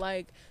help.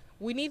 Like,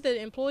 we need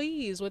the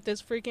employees with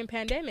this freaking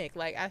pandemic.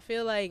 Like, I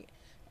feel like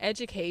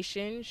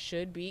education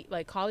should be,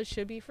 like, college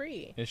should be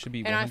free. It should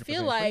be 100% and I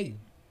feel like free.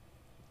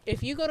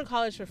 if you go to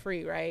college for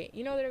free, right,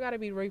 you know there got to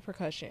be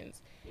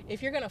repercussions.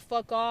 If you're going to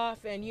fuck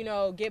off and, you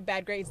know, get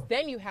bad grades,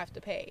 then you have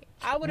to pay.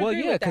 I would agree with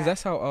that. Well, yeah, because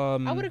that's how...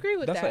 I would agree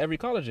with that. That's how every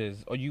college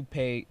is. Or you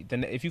pay...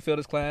 if you fail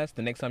this class,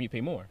 the next time you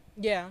pay more.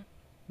 Yeah.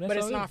 That's but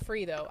it's how it not is.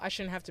 free, though. I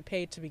shouldn't have to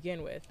pay to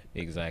begin with.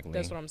 Exactly.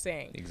 That's what I'm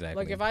saying.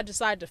 Exactly. Like, if I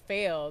decide to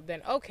fail,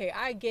 then, okay,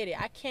 I get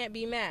it. I can't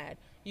be mad.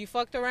 You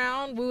fucked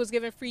around. We was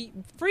giving free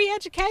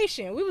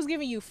education. We was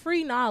giving you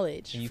free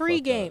knowledge,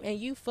 free game, up. and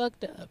you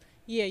fucked up.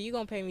 Yeah, you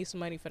gonna pay me some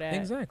money for that.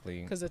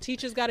 Exactly. Because the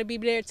teachers got to be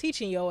there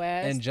teaching your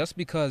ass. And just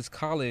because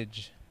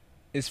college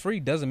is free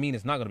doesn't mean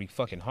it's not going to be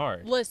fucking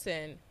hard.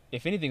 Listen.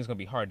 If anything, it's going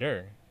to be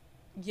harder.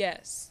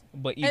 Yes.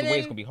 But either way,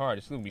 it's going to be hard.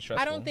 It's going to be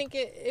stressful. I don't think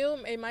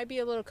it might be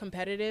a little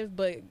competitive,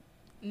 but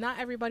not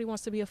everybody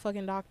wants to be a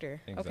fucking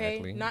doctor. Okay?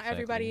 Exactly, Not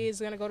everybody is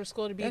going to go to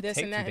school to be this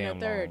and that and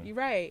the third. long. You're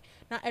right.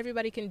 Not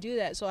everybody can do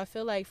that. So I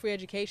feel like free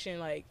education,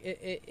 like,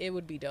 it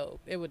would be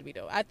dope. It would be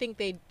dope. I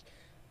think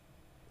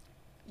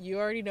you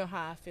already know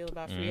how I feel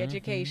about free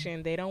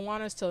education. They don't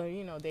want us to,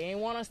 you know, they ain't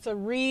want us to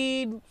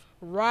read,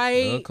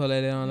 write,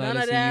 they don't none like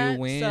of to see that. you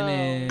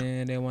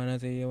winning. They want to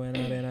see you win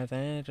all in a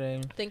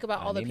century. Think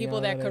about all the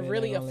people that could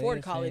really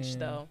afford college,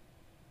 though.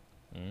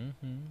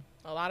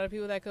 A lot of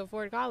people that could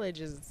afford college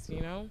is,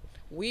 you know,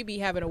 we be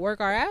having to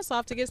work our ass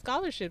off to get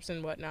scholarships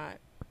and whatnot,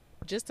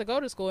 just to go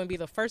to school and be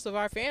the first of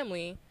our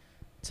family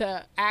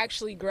to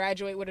actually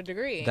graduate with a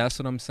degree. That's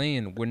what I'm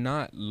saying. We're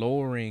not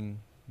lowering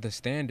the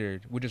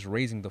standard, we're just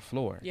raising the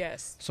floor.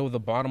 Yes. So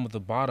the bottom of the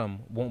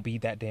bottom won't be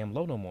that damn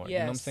low no more. Yes, you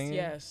know what I'm saying?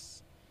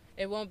 Yes.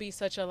 It won't be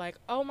such a like,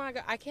 oh my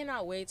God, I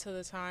cannot wait till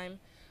the time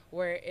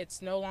where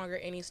it's no longer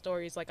any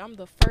stories like I'm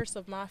the first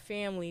of my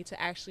family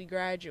to actually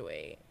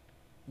graduate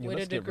with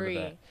a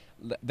degree.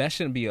 That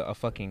shouldn't be a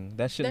fucking.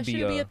 That shouldn't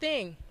be a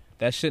thing.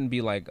 That shouldn't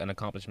be like an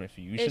accomplishment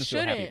for you. You shouldn't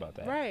feel happy about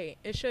that. Right.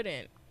 It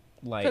shouldn't.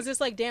 Like, because it's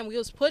like, damn, we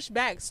was pushed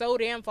back so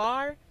damn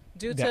far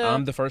due that to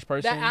I'm the first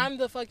person. That I'm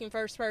the fucking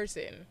first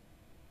person.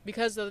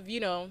 Because of,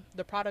 you know,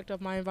 the product of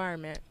my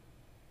environment.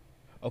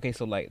 Okay,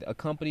 so like a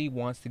company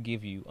wants to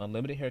give you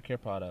unlimited hair care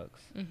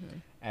products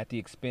at the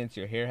expense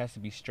your hair has to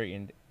be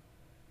straightened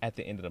at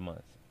the end of the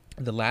month.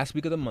 The last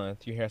week of the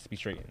month, your hair has to be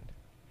straightened.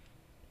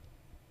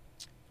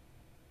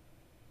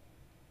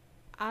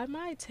 I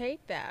might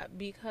take that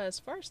because,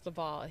 first of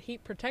all,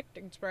 heat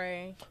protecting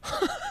spray.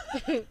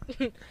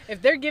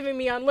 If they're giving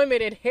me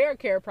unlimited hair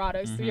care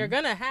products, you're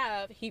going to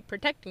have heat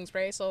protecting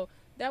spray. So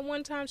that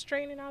one-time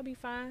straightening, I'll be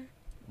fine.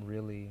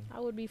 Really?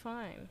 I would be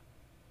fine.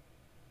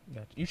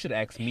 You should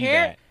ask me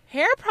that.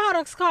 Hair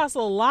products cost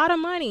a lot of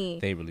money.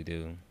 They really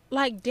do.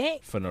 Like, dang.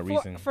 For no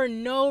reason. For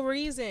no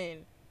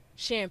reason.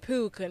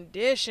 Shampoo,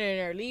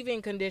 conditioner,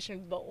 leave-in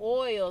conditioner, the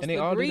oils, and they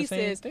the all greases. do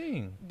the same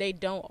thing. They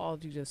don't all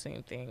do the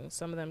same thing.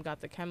 Some of them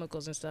got the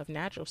chemicals and stuff.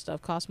 Natural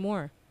stuff costs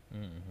more.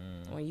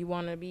 When you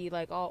want to be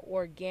like all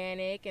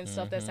organic and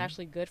stuff that's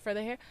actually good for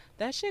the hair,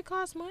 that shit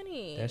costs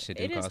money. That shit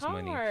do cost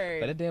money.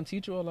 Like that damn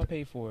tea tree oil I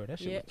paid for, that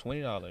shit was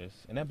 $20,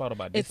 and that bottle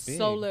about this big. It's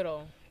so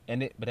little.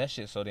 But that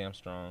shit's so damn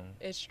strong.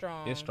 It's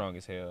strong. It's strong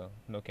as hell.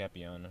 No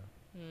Capiana.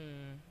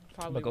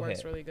 Probably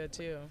works really good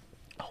too.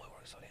 Oh, it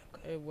works so damn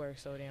good. It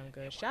works so damn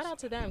good. Shout out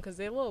to them because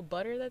their little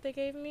butter that they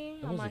gave me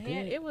on my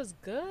hand, it was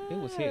good. It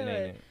was hitting,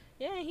 ain't it?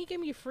 Yeah, he gave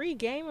me free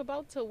game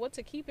about what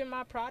to keep in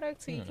my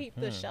product to keep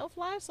the shelf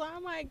life. So I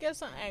might get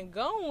something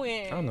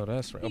going. I know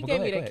that's right. He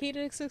gave me the key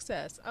to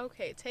success.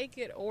 Okay, take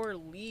it or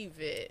leave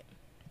it.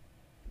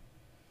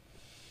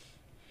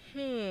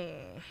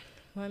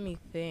 Let me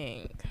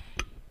think.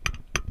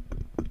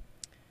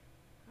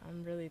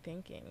 I'm really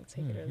thinking.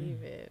 Take it or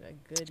leave it. A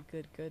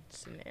good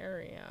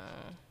scenario.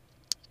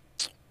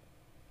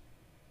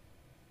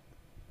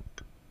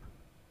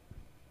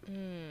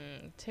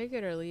 Take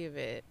it or leave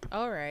it.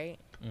 All right.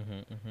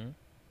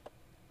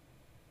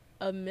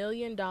 $1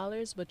 million,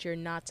 but you're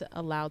not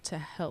allowed to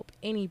help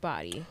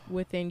anybody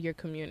within your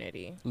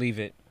community. Leave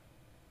it.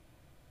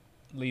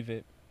 Leave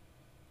it.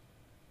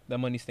 That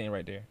money's staying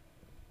right there.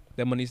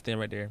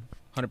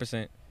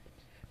 100%.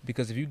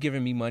 Because if you're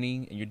giving me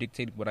money and you're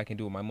dictating what I can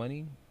do with my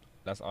money,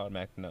 that's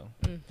automatic no.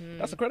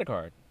 That's a credit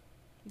card.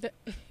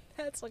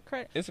 That's a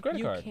credit. It's a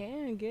credit card. You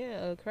can get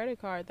a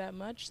credit card that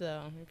much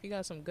though. If you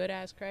got some good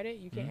ass credit,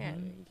 you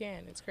can. You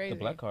can. It's crazy. The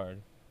black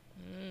card.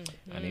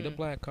 I need a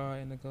black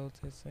card and to go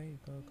to the safe.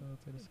 Go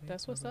to the safe.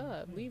 That's what's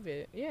up. Leave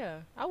it.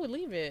 Yeah, I would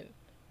leave it.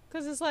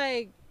 Cause it's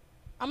like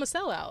I'm a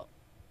sellout.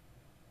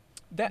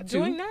 That too.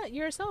 Doing that,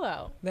 you're a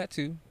sellout. That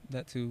too.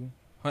 That's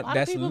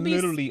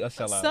literally a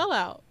sellout.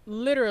 Sellout.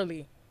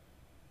 Literally.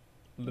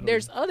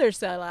 There's other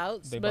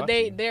sellouts, but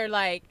they're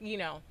like, you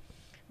know,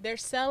 they're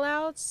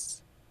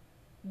sellouts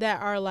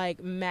that are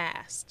like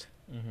masked.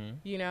 Mm-hmm.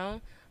 You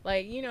know,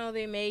 like, you know,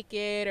 they make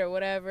it or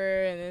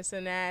whatever and this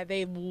and that.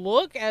 They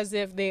look as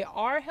if they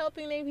are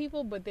helping their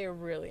people, but they're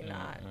really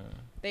not. Mm-hmm.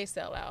 They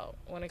sell out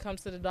when it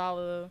comes to the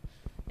dollar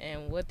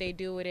and what they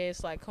do with it.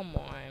 It's like, come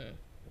on.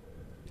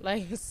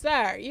 Like,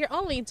 sir, you're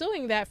only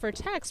doing that for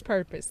tax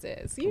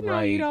purposes. You know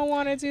you Right. don't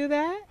want to do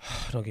that.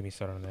 Don't get me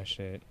started on that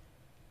shit.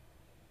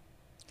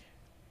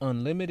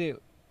 Unlimited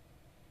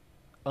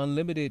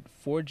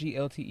 4G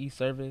LTE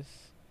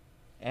service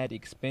at the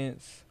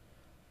expense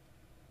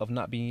of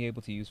not being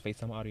able to use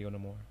FaceTime audio no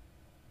more.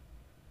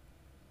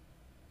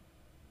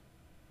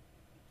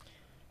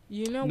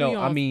 You know, No, we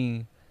on, I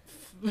mean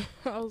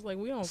I was like,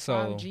 we on So-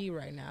 5G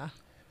right now.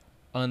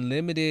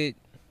 unlimited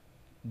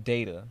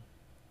data,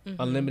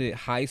 unlimited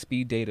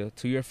high-speed data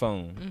to your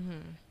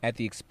phone at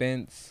the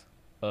expense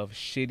of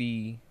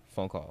shitty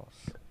phone calls.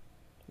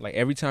 Like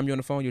every time you're on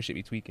the phone, your shit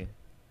be tweaking.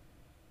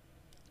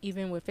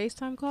 Even with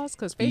FaceTime calls?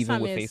 Because Even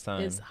FaceTime with is,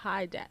 FaceTime. is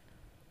high data.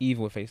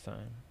 Even with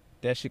FaceTime,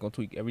 that shit gonna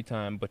tweak every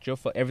time. But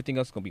everything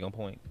else gonna be on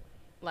point.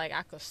 Like,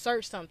 I could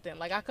search something.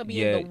 Like, I could be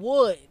Yeah, in the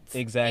woods.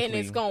 Exactly. And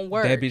it's going to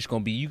work. That bitch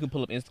gonna be. You can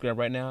pull up Instagram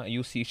right now and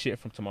you'll see shit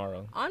from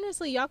tomorrow.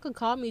 Honestly, y'all could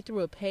call me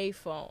through a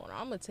payphone.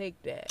 I'm going to take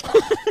that.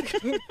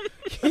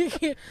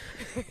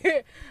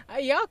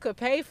 Y'all could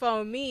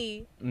payphone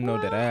me. No,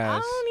 that I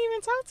ass. don't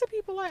even talk to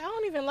people. Like, I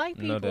don't even like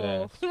people. No, that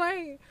ass.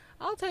 Like,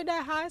 I'll take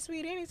that high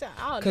speed anytime.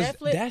 I'll Cause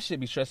Netflix. that shit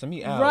be stressing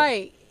me out.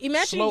 Right.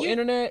 Imagine Slow you,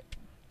 internet.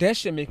 That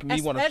shit making me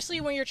want to. especially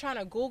when you're trying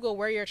to Google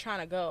where you're trying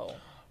to go.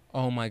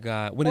 Oh my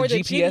god. When Or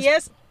the the GPS,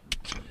 GPS.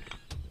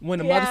 when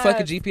the Yes.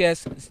 motherfucking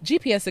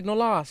GPS signal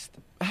lost.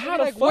 How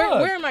the like, fuck?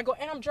 where am I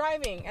going? And I'm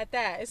driving at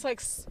that. It's like,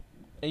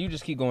 And you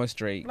just keep going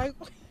straight. right.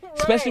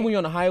 Especially when you're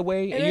on the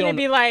highway And and then you it'd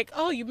don't. be like,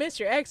 oh, you missed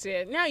your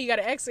exit. Now you got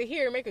to exit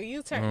here and make a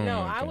U-turn. Oh No,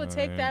 my I would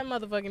take God. that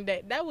motherfucking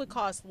day. That would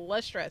cause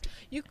less stress.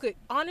 You could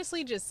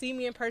honestly just see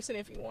me in person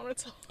if you want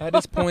to talk. At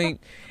this point,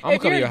 I'm if gonna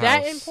come to you're your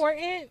that house.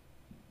 important,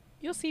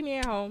 you'll see me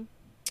at home.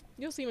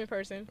 You'll see me in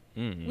person.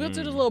 Mm-mm. We'll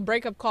do the little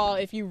breakup call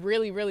if you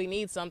really, really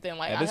need something.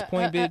 Like At this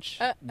point, bitch,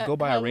 go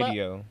buy a hello?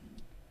 radio.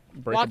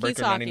 Breaker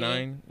Walkie-talkie.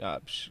 99.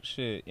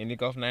 Shit. India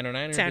Golf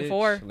 909er. 10-4.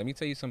 Bitch. Let me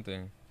tell you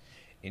something.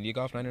 India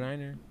Golf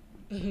 99er.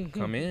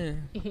 Come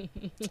in.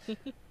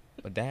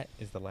 But that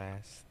is the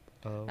last.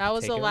 Of That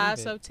was Take the It or last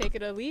Leave It. of Take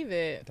It or Leave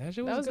It. That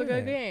shit That was a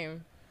good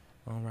game.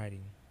 Alrighty.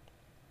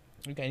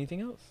 You got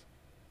anything else?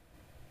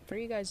 What are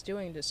you guys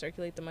doing to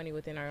circulate the money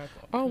within our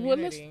Oh well,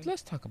 community?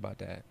 let's talk about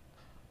that.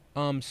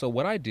 So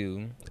what I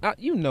do,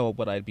 you know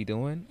what I'd be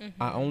doing.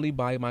 Mm-hmm. I only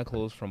buy my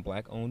clothes from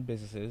black-owned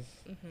businesses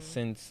Mm-hmm.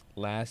 since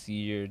last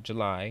year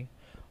July.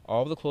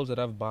 All the clothes that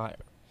I've bought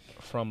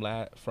from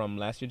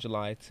last year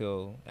July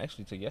till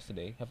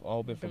yesterday have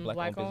all been from Been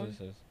black-owned black-owned?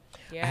 businesses.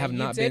 Yeah, I have you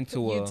not did been to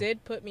You a-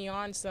 did put me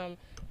on some.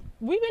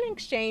 We've been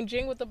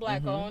exchanging with the Mm-hmm.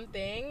 black-owned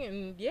thing,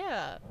 and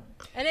yeah,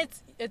 and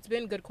it's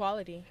been good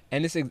quality.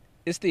 And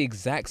it's the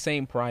exact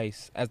same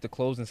price as the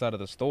clothes inside of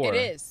the store.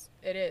 It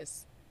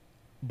is.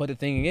 But the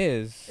thing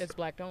is, It's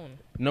black-owned.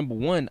 number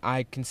one,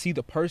 I can see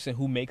the person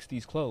who makes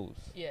these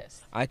clothes.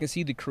 Yes. I can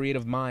see the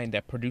creative mind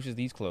that produces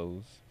these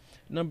clothes.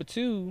 Number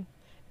two,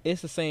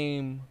 it's the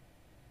same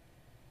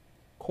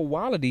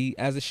quality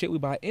as the shit we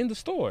buy in the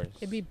stores.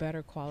 It'd be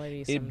better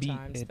quality It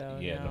sometimes, though.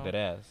 yeah, no. no, that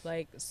ass.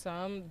 Like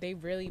some, they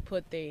really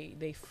put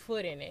they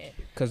foot in it.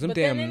 Cause them But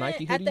damn then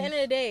Nike at the hoodies. end of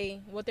the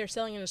day, what they're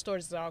selling in the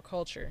stores is our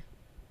culture.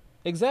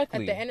 Exactly.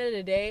 At the end of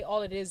the day,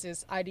 all it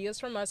is ideas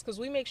from us because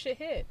we make shit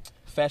hit.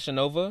 Fashion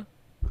Nova.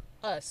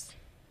 Us.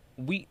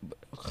 Let me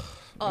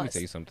Us.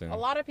 tell you something. A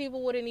lot of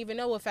people wouldn't even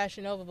know what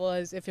Fashion Nova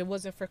was if it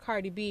wasn't for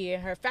Cardi B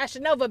and her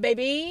Fashion Nova,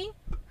 baby.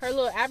 Her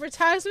little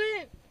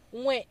advertisement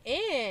went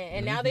in,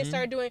 and now they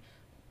started doing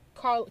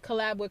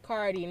collab with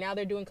Cardi. Now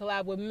they're doing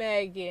collab with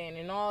Megan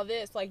and all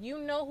this. Like, you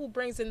know who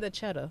brings in the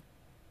cheddar.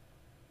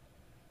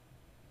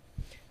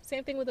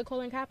 Same thing with the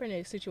Colin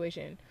Kaepernick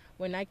situation.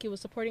 When Nike was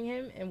supporting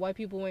him and white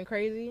people went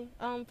crazy,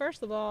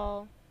 first of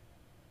all,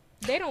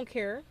 they don't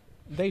care.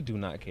 They do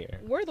not care.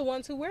 We're the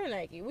ones who wear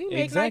Nike. We make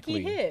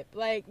Exactly. Nike hip.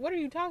 Like, what are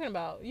you talking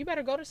about? You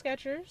better go to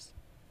Skechers.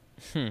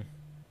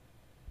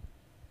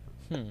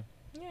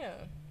 Yeah.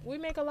 We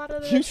make a lot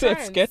of the You said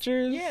trends.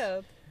 Skechers?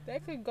 Yeah. They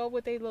could go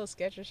with their little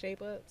Skechers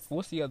shape ups.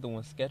 What's the other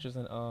one? Skechers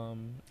and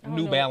don't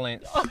New know.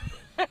 Balance.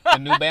 The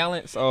New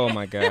Balance. Oh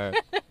my god.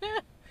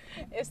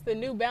 It's the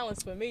New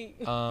Balance for me.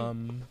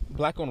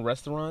 Black-owned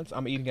restaurants.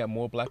 I'm eating at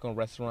more black-owned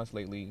restaurants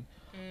lately.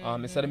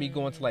 Instead of me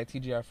going to like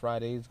TGI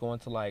Fridays, going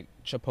to like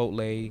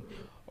Chipotle,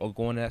 or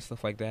going to that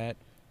stuff like that.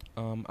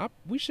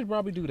 We should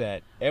probably do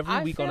that every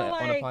I week on feel a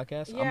like-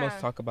 podcast. I'm yeah.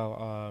 gonna talk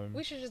about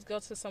We should just go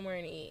to somewhere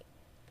and eat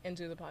and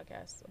do the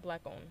podcast. A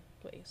black owned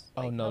place.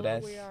 Oh, no, hello,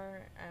 that's- we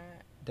are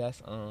at.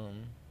 that's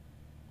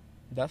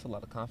a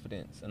lot of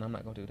confidence, and I'm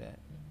not gonna do that.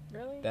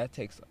 Really? That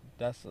takes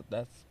that's We to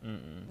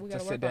gotta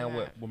sit work down on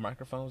with that.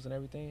 microphones and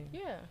everything.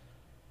 Yeah.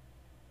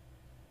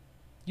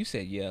 You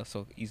said yeah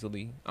so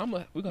easily. We're gonna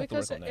have to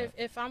Because work on that.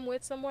 if I'm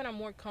with someone, I'm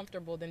more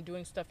comfortable than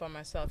doing stuff by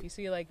myself. You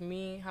see, like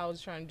me, how I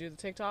was trying to do the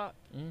TikTok,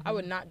 I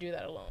would not do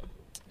that alone.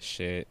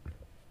 Shit.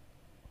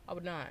 I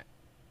would not.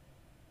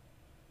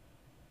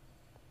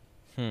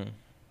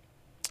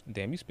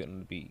 Damn, you spit on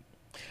the beat.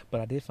 But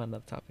I did find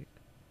another topic.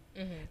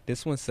 Mm-hmm.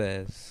 This one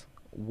says,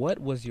 what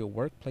was your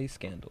workplace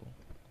scandal?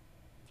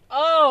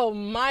 Oh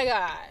my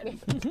God.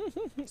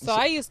 So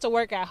I used to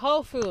work at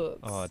Whole Foods.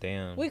 Oh,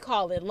 damn. We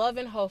call it Love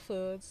and Whole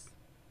Foods.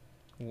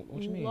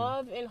 What you mean?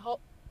 Love and Whole.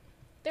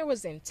 There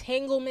was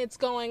entanglements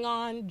going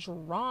on,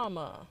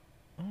 drama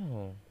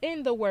Oh.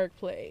 in the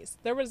workplace.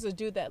 There was a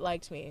dude that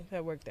liked me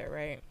that worked there,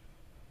 right?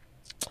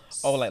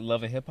 Oh, like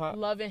Love and Hip Hop?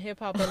 Love and Hip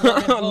Hop and Love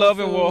and Whole Love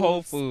and Foods.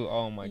 Whole Food.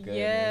 Oh, my goodness.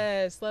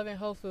 Yes, Love and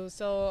Whole Foods.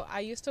 So I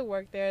used to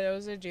work there. There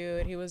was a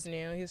dude. He was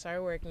new. He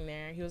started working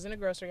there. He was in a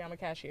grocery. I'm a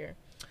cashier.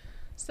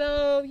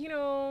 So, you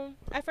know,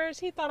 at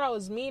first he thought I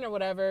was mean or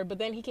whatever, but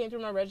then he came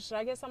through my register.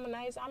 I guess I'm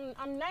nice.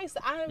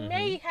 I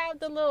may have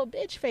the little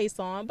bitch face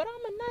on, but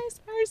I'm a nice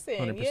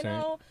person, 100%. you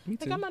know? Me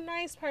Like, too. I'm a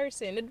nice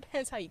person. It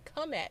depends how you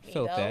come at me,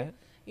 Felt though. that.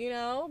 You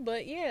know?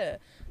 But, yeah.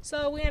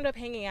 So we ended up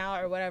hanging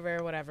out or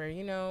whatever,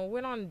 you know,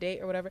 went on a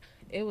date or whatever.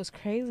 It was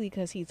crazy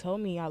because he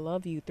told me I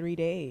love you 3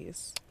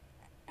 days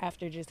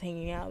after just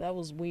hanging out. That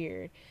was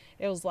weird.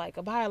 It was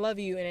like, bye, I love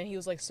you. And then he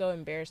was like so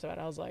embarrassed about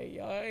it. I was like,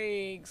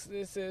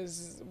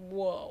 yikes,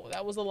 whoa,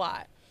 that was a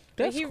lot.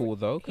 But That's cool,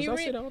 though, because I he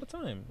say that all the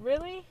time.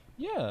 Really?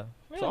 Yeah.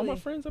 So all my Really?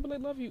 friends, I be like,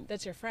 love you.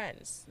 That's your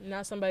friends,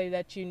 not somebody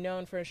that you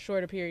known for a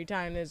shorter period of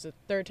time. There's a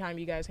third time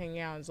you guys hang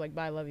out and it's like,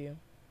 bye, I love you.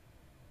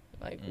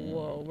 Like,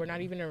 whoa, we're not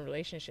even in a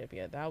relationship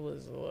yet. That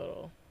was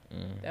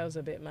that was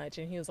a bit much.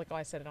 And he was like, oh,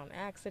 I said it on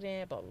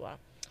accident, blah, blah, blah.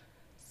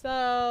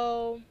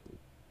 So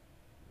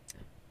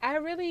I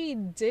really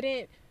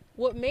didn't.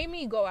 What made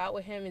me go out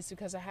with him is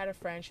because I had a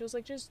friend. She was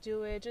like, just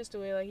do it.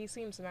 Like, he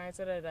seems nice,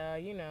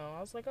 you know.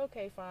 I was like,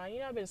 okay, fine. You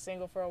know, I've been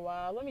single for a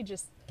while. Let me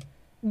just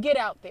get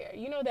out there.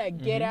 You know that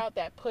get out,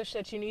 that push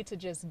that you need to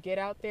just get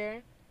out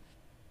there?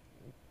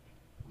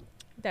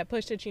 That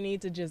push that you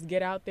need to just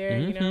get out there,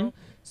 you know?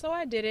 So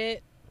I did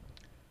it.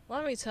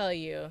 Let me tell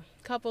you,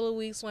 a couple of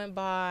weeks went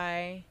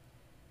by,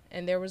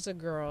 and there was a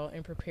girl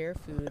in Prepared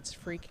Foods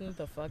freaking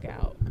the fuck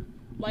out.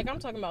 Like, I'm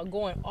talking about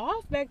going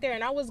off back there,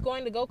 and I was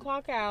going to go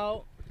clock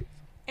out.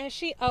 And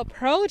she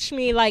approached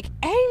me like,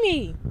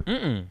 Amy,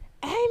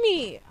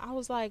 Amy. I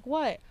was like,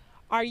 what?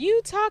 Are you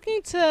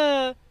talking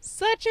to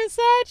such and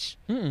such?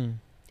 And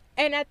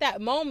at that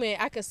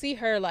moment, I could see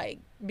her like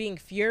being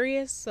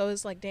furious. So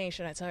it's like, dang,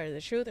 should I tell her the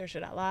truth or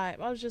should I lie?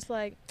 I was just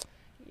like,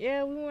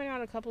 yeah, we went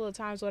out a couple of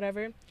times,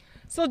 whatever.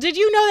 So did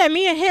you know that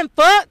me and him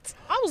fucked?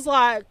 I was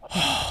like,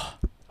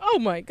 oh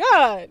my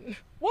God.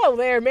 Whoa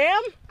there,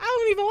 ma'am. I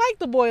don't even like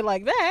the boy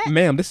like that.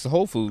 Ma'am, this is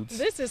Whole Foods.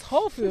 This is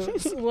Whole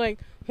Foods. Like,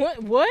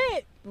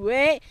 what?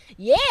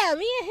 Yeah,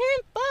 me and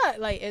him fuck.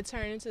 Like, it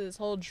turned into this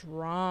whole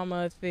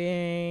drama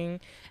thing.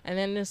 And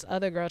then this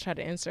other girl tried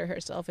to insert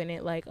herself in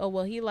it, like, oh,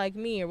 well, he liked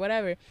me or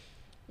whatever.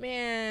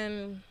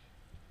 Man,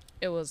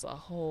 it was a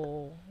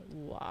whole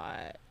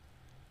lot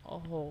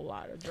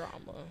of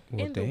drama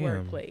in the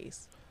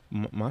workplace.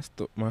 My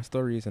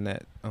story isn't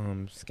that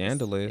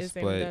scandalous,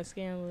 Isn't but that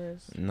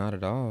scandalous? not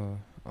at all.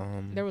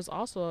 There was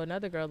also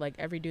another girl, like,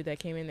 every dude that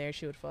came in there,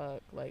 she would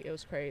fuck. Like, it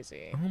was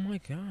crazy. Oh my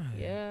God.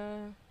 Yeah.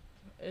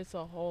 It's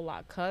a whole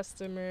lot.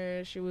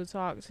 Customers she would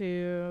talk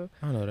to.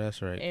 I know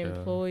that's right.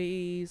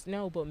 Employees.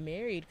 No, but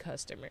married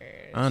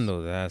customers. I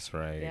know that's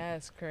right.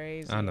 That's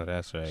crazy. I know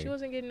that's right. She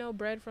wasn't getting no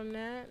bread from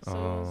that. So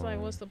it was like,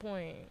 what's the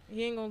point?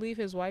 He ain't gonna leave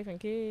his wife and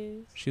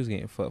kids. She was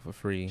getting fucked for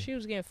free. She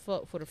was getting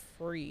fucked for the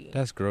free.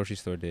 That's grocery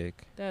store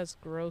dick. That's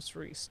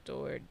grocery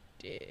store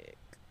dick.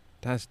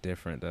 That's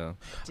different though.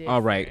 Different.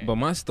 All right, but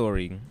my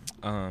story,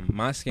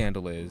 my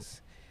scandal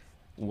is,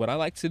 what I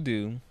like to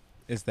do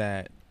is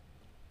that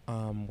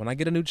when I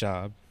get a new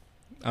job,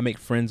 I make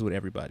friends with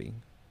everybody.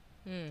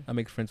 I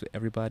make friends with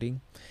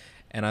everybody,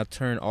 and I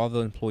turn all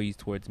the employees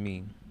towards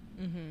me.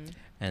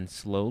 And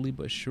slowly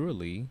but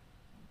surely,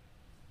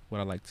 what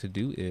I like to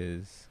do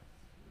is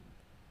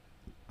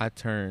I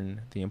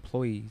turn the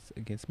employees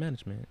against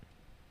management.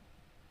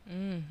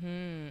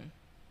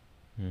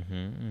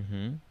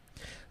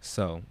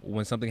 So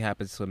when something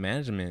happens to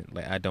management,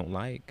 like I don't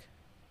like,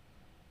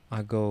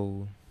 I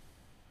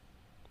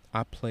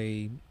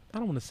play, I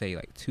don't want to say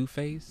like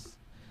Two-Face,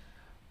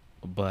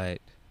 but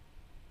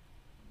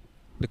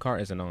the car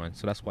isn't on,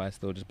 so that's why it's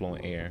still just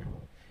blowing air.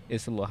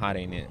 It's a little hot,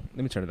 ain't it?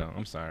 Let me turn it on.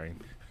 I'm sorry.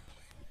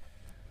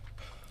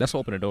 Let's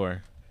open the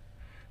door.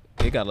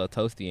 It got a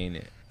little toasty, ain't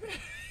it?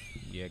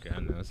 Yeah, girl, I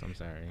know. So I'm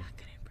sorry. I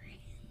couldn't breathe.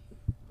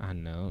 I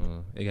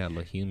know. It got a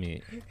little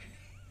humid.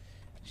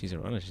 She's a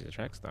runner. She's a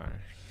track star.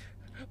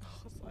 I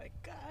was like,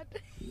 God.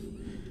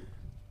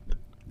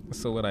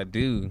 So what I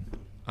do,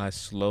 I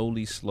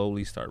slowly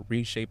start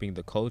reshaping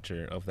the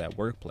culture of that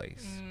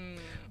workplace.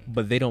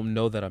 But they don't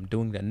know that I'm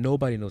doing that.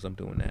 Nobody knows I'm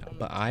doing that.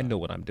 But I know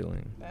what I'm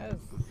doing.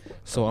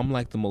 So I'm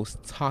like the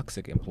most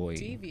toxic employee.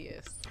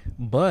 Devious.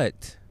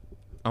 But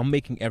I'm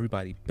making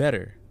everybody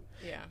better.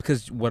 Yeah.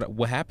 Because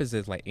what happens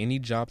is, like, any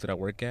job that I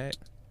work at,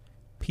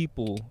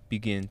 people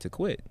begin to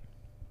quit.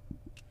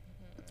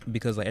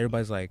 Because, like,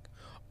 everybody's like,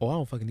 oh, I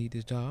don't fucking need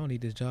this job. I don't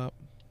need this job.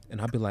 And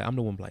I'll be like, I'm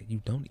the one like,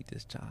 you don't need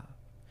this job.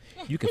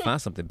 You can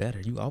find something better.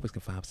 You always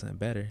can find something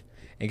better.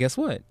 And guess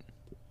what?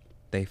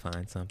 They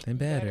find something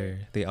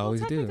better. They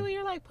always do. Technically,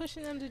 you're like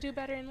pushing them to do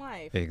better in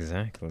life.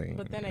 Exactly.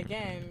 But then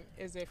again,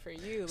 is it for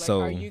you? Like,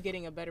 So- are you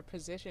getting a better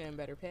position and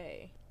better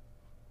pay?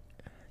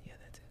 Yeah,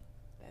 that too.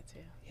 That too.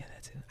 Yeah,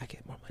 that too. I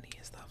get more money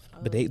and stuff. Oh.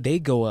 But they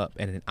go up,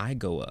 and then I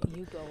go up.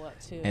 You go up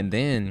too. And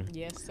then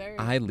yes, sir.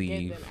 I Get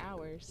leave. them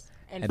hours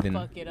and, And then-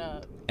 fuck it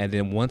up. And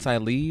then once I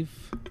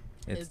leave,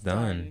 it's It's done.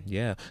 done.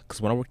 Yeah.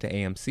 Because when I worked at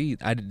AMC,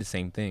 I did the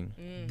same thing.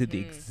 Did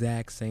the Mhm.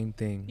 exact same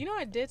thing. You know,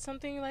 I did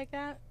something like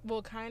that.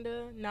 Well,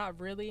 kinda, not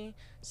really.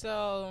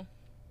 So,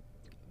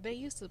 they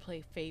used to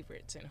play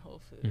favorites in Whole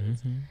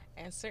Foods, Mhm.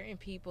 and certain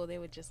people they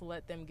would just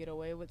let them get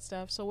away with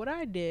stuff. So what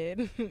I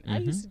did, I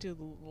used to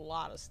do a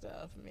lot of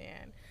stuff,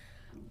 man.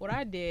 What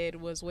I did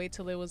was wait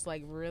till it was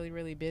like really,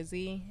 really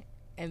busy,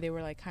 and they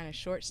were like kind of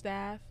short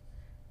staffed.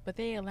 But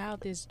they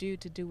allowed this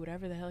dude to do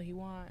whatever the hell he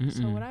wants.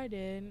 So Mm-mm. what I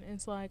did,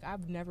 it's like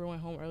I've never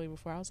went home early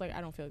before. I was like, I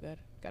don't feel good.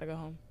 Gotta go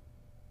home.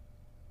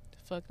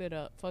 Fucked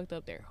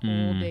up their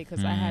whole day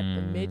because I had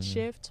the mid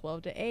shift,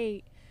 12 to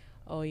 8.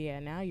 Oh yeah,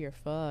 now you're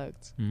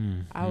fucked.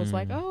 I was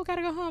like, oh,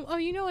 gotta go home. Oh,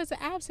 you know it's an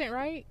absent,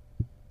 right?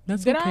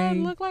 That's Did okay. I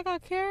look like I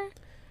care?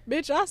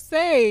 Bitch, I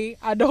say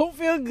I don't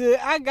feel good.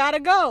 I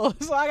gotta go.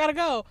 So I gotta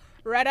go.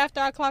 Right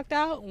after I clocked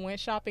out, went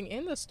shopping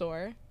in the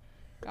store.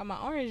 Got my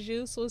orange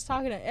juice, was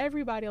talking to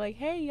everybody like,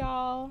 hey,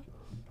 y'all.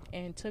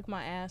 And took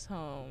my ass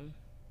home.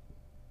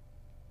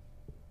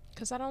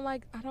 Because I don't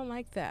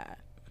like that.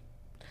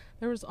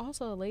 There was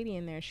also a lady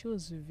in there. She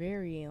was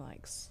very,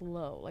 like,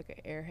 slow, like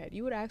an airhead.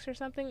 You would ask her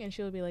something, and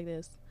she would be like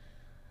this.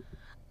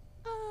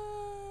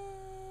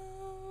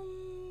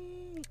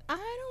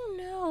 I don't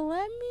know.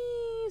 Let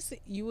me see.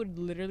 You would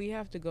literally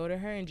have to go to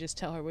her and just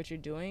tell her what you're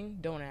doing.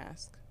 Don't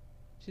ask.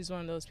 She's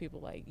one of those people,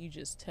 like, you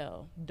just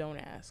tell. Don't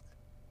ask.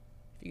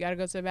 If you got to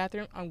go to the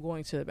bathroom, I'm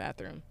going to the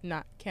bathroom.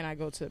 Not, can I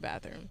go to the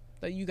bathroom?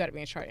 Like, you got to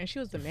be in charge. And she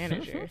was the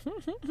manager.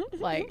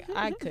 Like,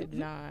 I could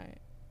not.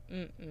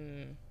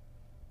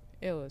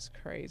 It was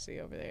crazy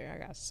over there. I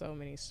got so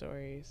many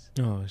stories.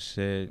 Oh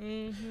shit.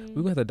 Mm-hmm.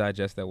 We will have to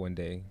digest that one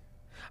day.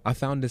 I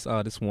found this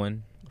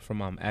one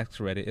from Ask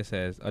Reddit. It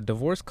says a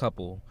divorced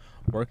couple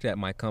worked at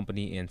my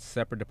company in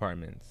separate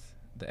departments.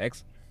 The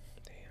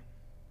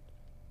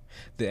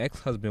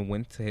ex-husband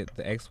went to hit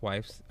the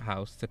ex-wife's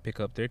house to pick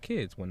up their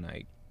kids one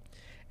night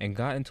and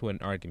got into an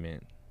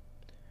argument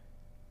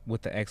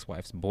with the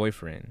ex-wife's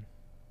boyfriend,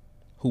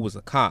 who was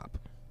a cop.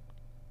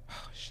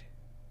 Oh shit.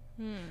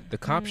 The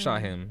cop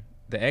shot him.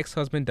 The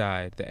ex-husband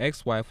died. The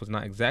ex-wife was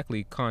not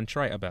exactly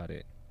contrite about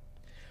it.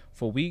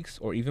 For weeks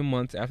or even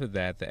months after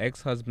that, the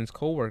ex-husband's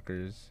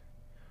co-workers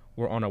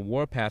were on a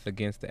warpath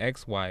against the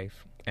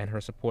ex-wife and her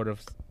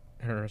supportive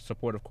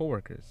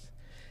co-workers.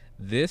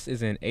 This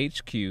is an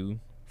HQ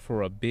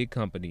for a big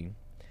company,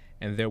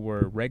 and there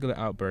were regular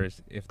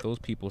outbursts if those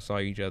people saw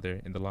each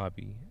other in the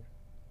lobby.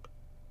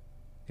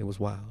 It was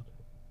wild.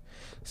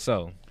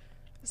 So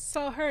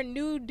her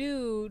new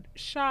dude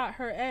shot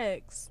her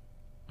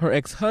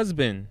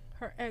ex-husband,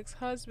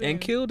 ex-husband, and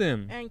killed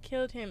him.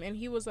 And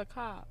he was a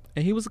cop.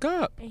 And he was a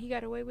cop. And he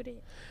got away with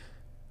it.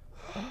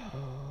 I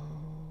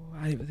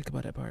didn't even think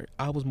about that part.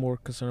 I was more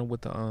concerned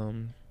with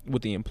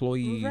the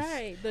employees.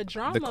 Right, the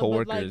drama. The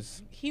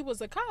coworkers. But like, he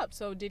was a cop,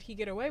 so did he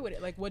get away with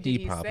it? Like, what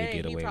did he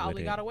say? He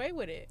probably got away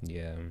with it.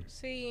 Yeah.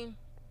 See,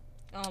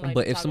 I don't like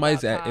But to if talk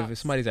somebody's about if cops.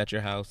 somebody's at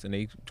your house and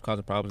they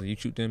causing problems and you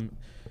shoot them,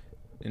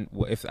 and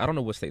if I don't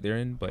know what state they're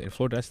in, but in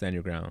Florida that's stand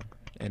your ground,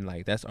 and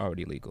like that's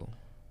already legal.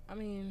 I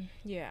mean,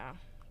 yeah,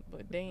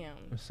 but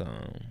damn, So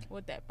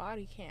what that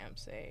body cam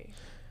say?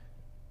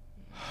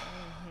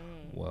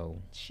 whoa.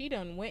 She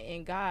done went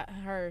and got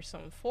her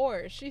some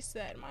force. She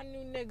said, "My new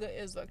nigga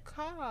is a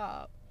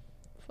cop.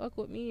 Fuck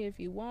with me if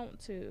you want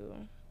to."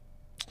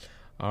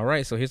 All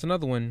right, so here's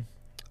another one.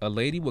 A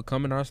lady would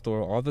come in our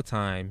store all the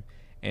time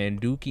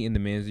and dookie in the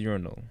men's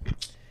urinal,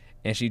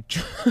 and she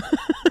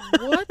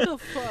What the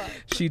fuck?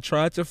 she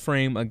tried to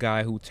frame a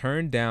guy who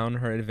turned down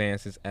her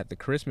advances at the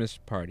Christmas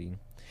party.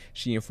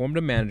 She informed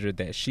the manager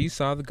that she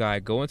saw the guy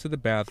go into the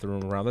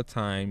bathroom around the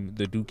time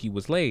the dookie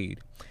was laid.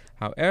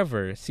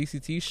 However,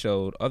 CCT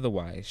showed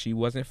otherwise. She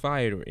wasn't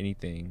fired or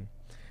anything,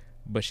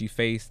 but she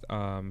faced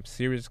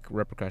serious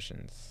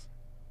repercussions.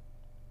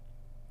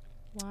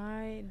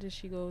 Why did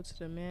she go to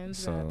the men's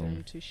So-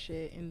 bathroom to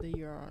shit in the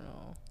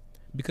urinal?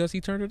 Because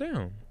he turned her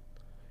down.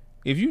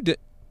 If you did,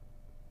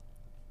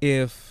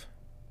 if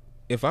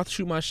I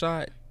shoot my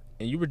shot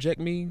and you reject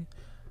me,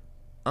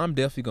 I'm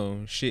definitely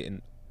gonna shit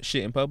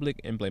in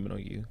public and blame it on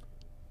you.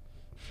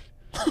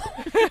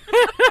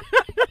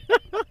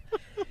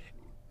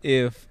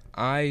 If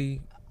I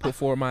put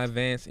forward my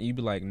advance and you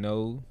be like,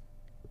 no,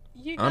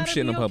 You I'm gotta shitting be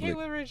in okay public.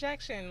 with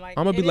rejection. Like,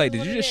 I'm gonna be it like, is did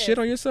what you it just is. shit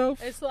on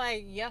yourself? It's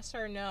like yes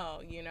or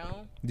no, you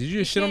know. Did you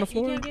just shit on the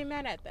floor? You can't get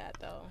mad at that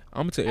though.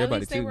 I'm gonna tell At everybody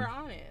least they too. were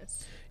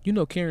honest. You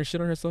know, Karen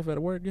shit on herself at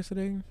work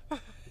yesterday.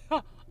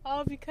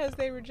 All because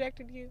they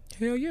rejected you.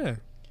 Hell yeah.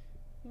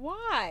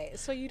 Why?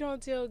 So you don't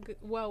deal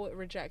well with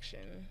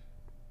rejection.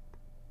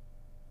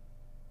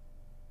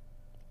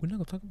 We're not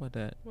gonna talk about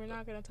that. We're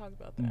not gonna talk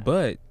about that.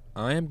 But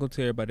I am gonna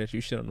tell everybody that you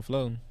shit on the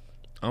floor.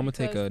 I'm gonna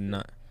take a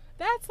knot.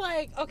 That's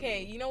like,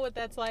 okay, you know what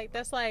that's like?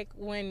 That's like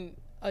when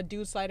a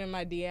dude slide in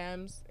my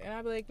DMs and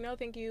I'd be like, no,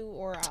 thank you,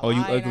 or I'll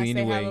you lie and ugly I say,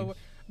 anyway.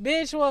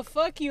 Bitch, well,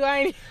 fuck you. I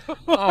ain't.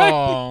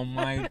 Oh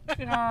my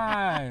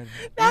god.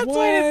 That's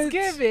what it's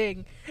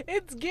giving.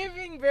 It's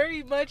giving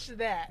very much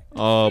that.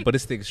 Oh, but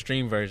it's the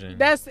extreme version.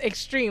 That's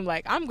extreme.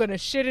 Like, I'm gonna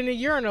shit in a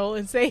urinal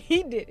and say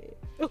he did it.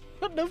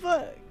 What the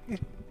fuck?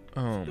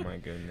 Oh my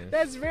goodness.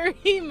 That's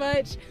very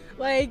much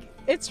like,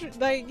 it's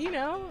like, you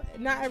know,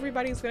 not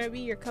everybody's gonna be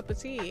your cup of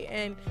tea,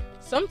 and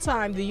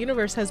sometimes the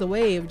universe has a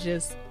way of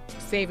just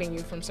saving you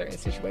from certain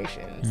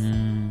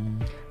situations.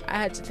 I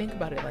had to think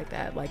about it like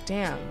that. Like,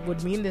 damn,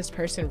 would me and this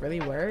person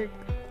really work?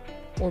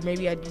 Or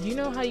maybe you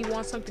know how you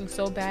want something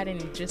so bad and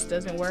it just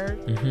doesn't work?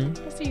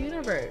 It's the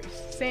universe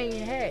saying,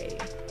 hey,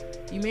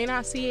 you may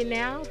not see it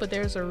now, but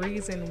there's a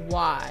reason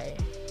why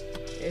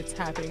it's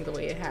happening the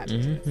way it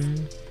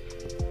happens.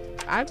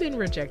 I've been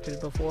rejected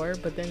before,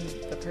 but then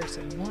the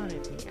person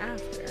wanted me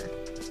after.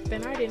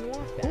 Then I didn't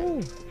want that.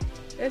 Ooh.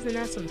 Isn't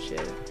that some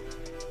shit?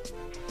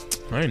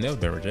 I ain't never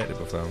been rejected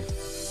before.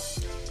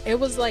 It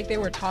was like they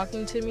were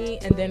talking to me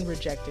and then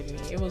rejected me.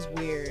 It was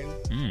weird.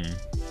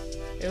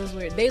 It was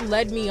weird. They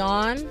led me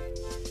on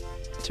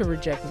to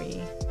reject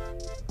me.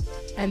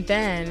 And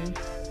then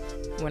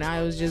when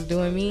I was just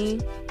doing me,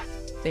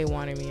 they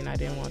wanted me and I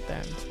didn't want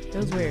them. It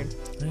was weird.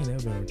 I ain't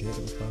never been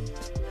rejected before.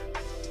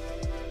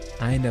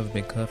 I ain't never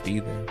been cuffed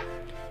either.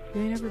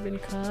 You ain't never been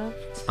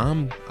cuffed?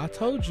 I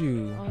told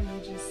you. Oh,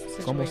 you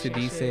just Como se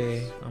situation dice,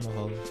 shit. I'm a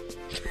hoe.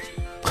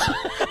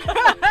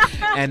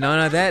 And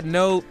on that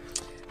note,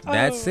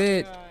 that's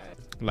it. God.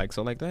 Like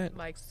so, like that.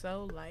 Like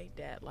so, like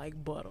that, like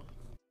butter.